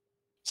order?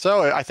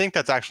 so I think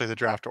that's actually the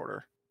draft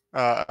order,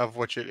 of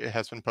which it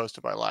has been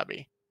posted by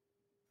Labby.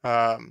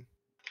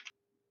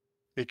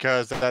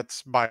 Because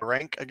that's by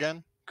rank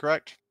again,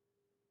 correct?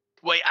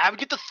 Wait, I would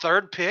get the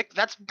 3rd pick?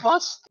 That's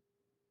bust.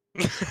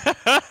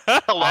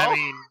 Hello? I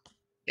mean,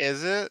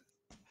 is it?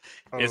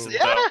 Is it?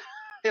 Yeah,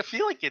 I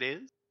feel like it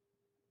is.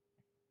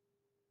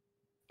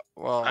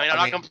 Well, I mean, I'm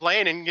not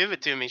complaining. Give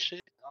it to me.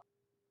 Shit.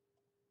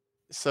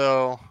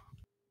 so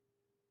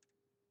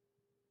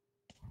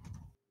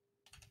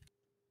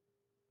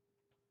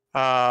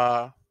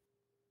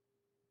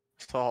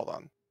hold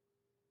on.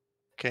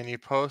 Can you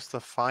post the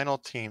final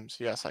teams?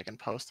 Yes, I can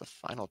post the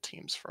final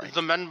teams for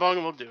The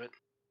Menbong will do it.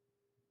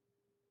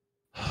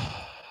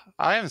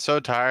 I am so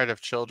tired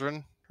of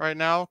children right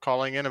now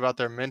calling in about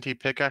their minty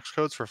pickaxe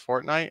codes for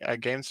Fortnite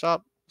at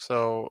GameStop.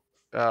 So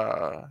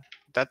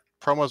that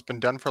promo's been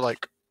done for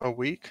like a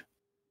week.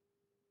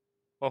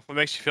 Well, if it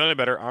makes you feel any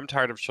better, I'm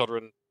tired of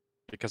children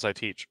because I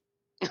teach.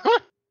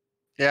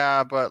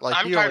 Yeah, but like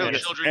I'm you tired only of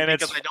get- children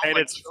because I don't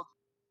like children.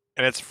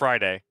 And it's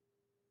Friday.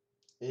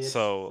 It's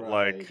So,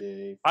 like,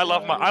 Friday, I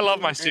love my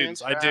Friday.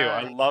 students. I do.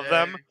 I love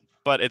them,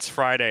 but it's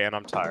Friday and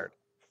I'm tired.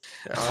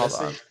 Yeah, hold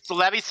Honestly, on. So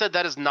Labby said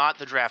that is not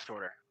the draft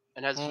order.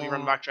 And as we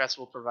run mock drafts,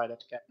 we'll provide that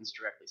to captains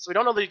directly. So we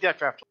don't know the exact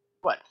draft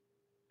order.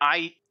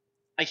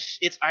 But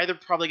it's either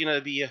probably going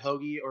to be a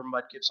Hoagie or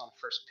Mudkips on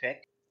first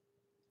pick.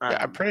 Yeah,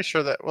 I'm pretty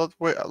sure that. Well,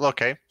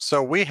 okay.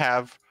 So we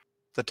have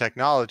the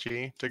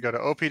technology to go to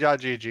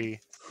op.gg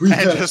we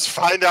and have, just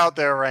find out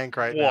their rank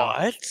right now.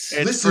 What? It's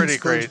listen, pretty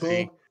crazy.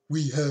 SpongeBob,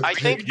 we have I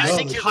think Just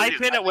here's technology. what we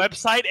type do. in a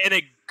website and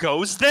it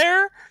goes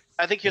there?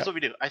 I think here's what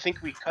we do. I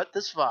think we cut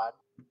this VOD,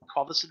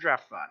 call this a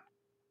draft VOD,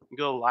 and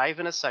go live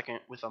in a second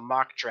with a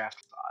mock draft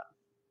VOD,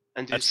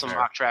 and do That's some fair.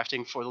 mock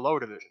drafting for the lower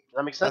division. Does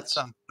that make sense?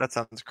 That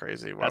sounds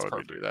crazy. Why That's would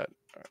we do that?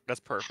 That's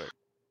perfect.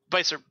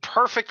 Vicer,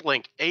 perfect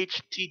link.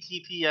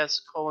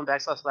 https://.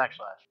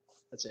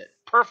 That's it.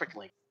 Perfect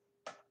link.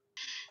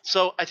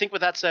 So I think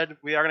with that said,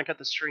 we are going to cut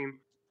the stream,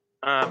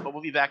 but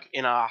we'll be back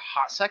in a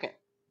hot second.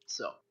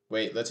 So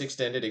Wait, let's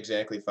extend it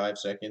exactly 5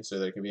 seconds so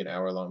there can be an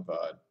hour-long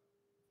pod.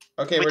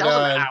 Okay, wait, we're that was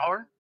done. an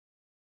hour.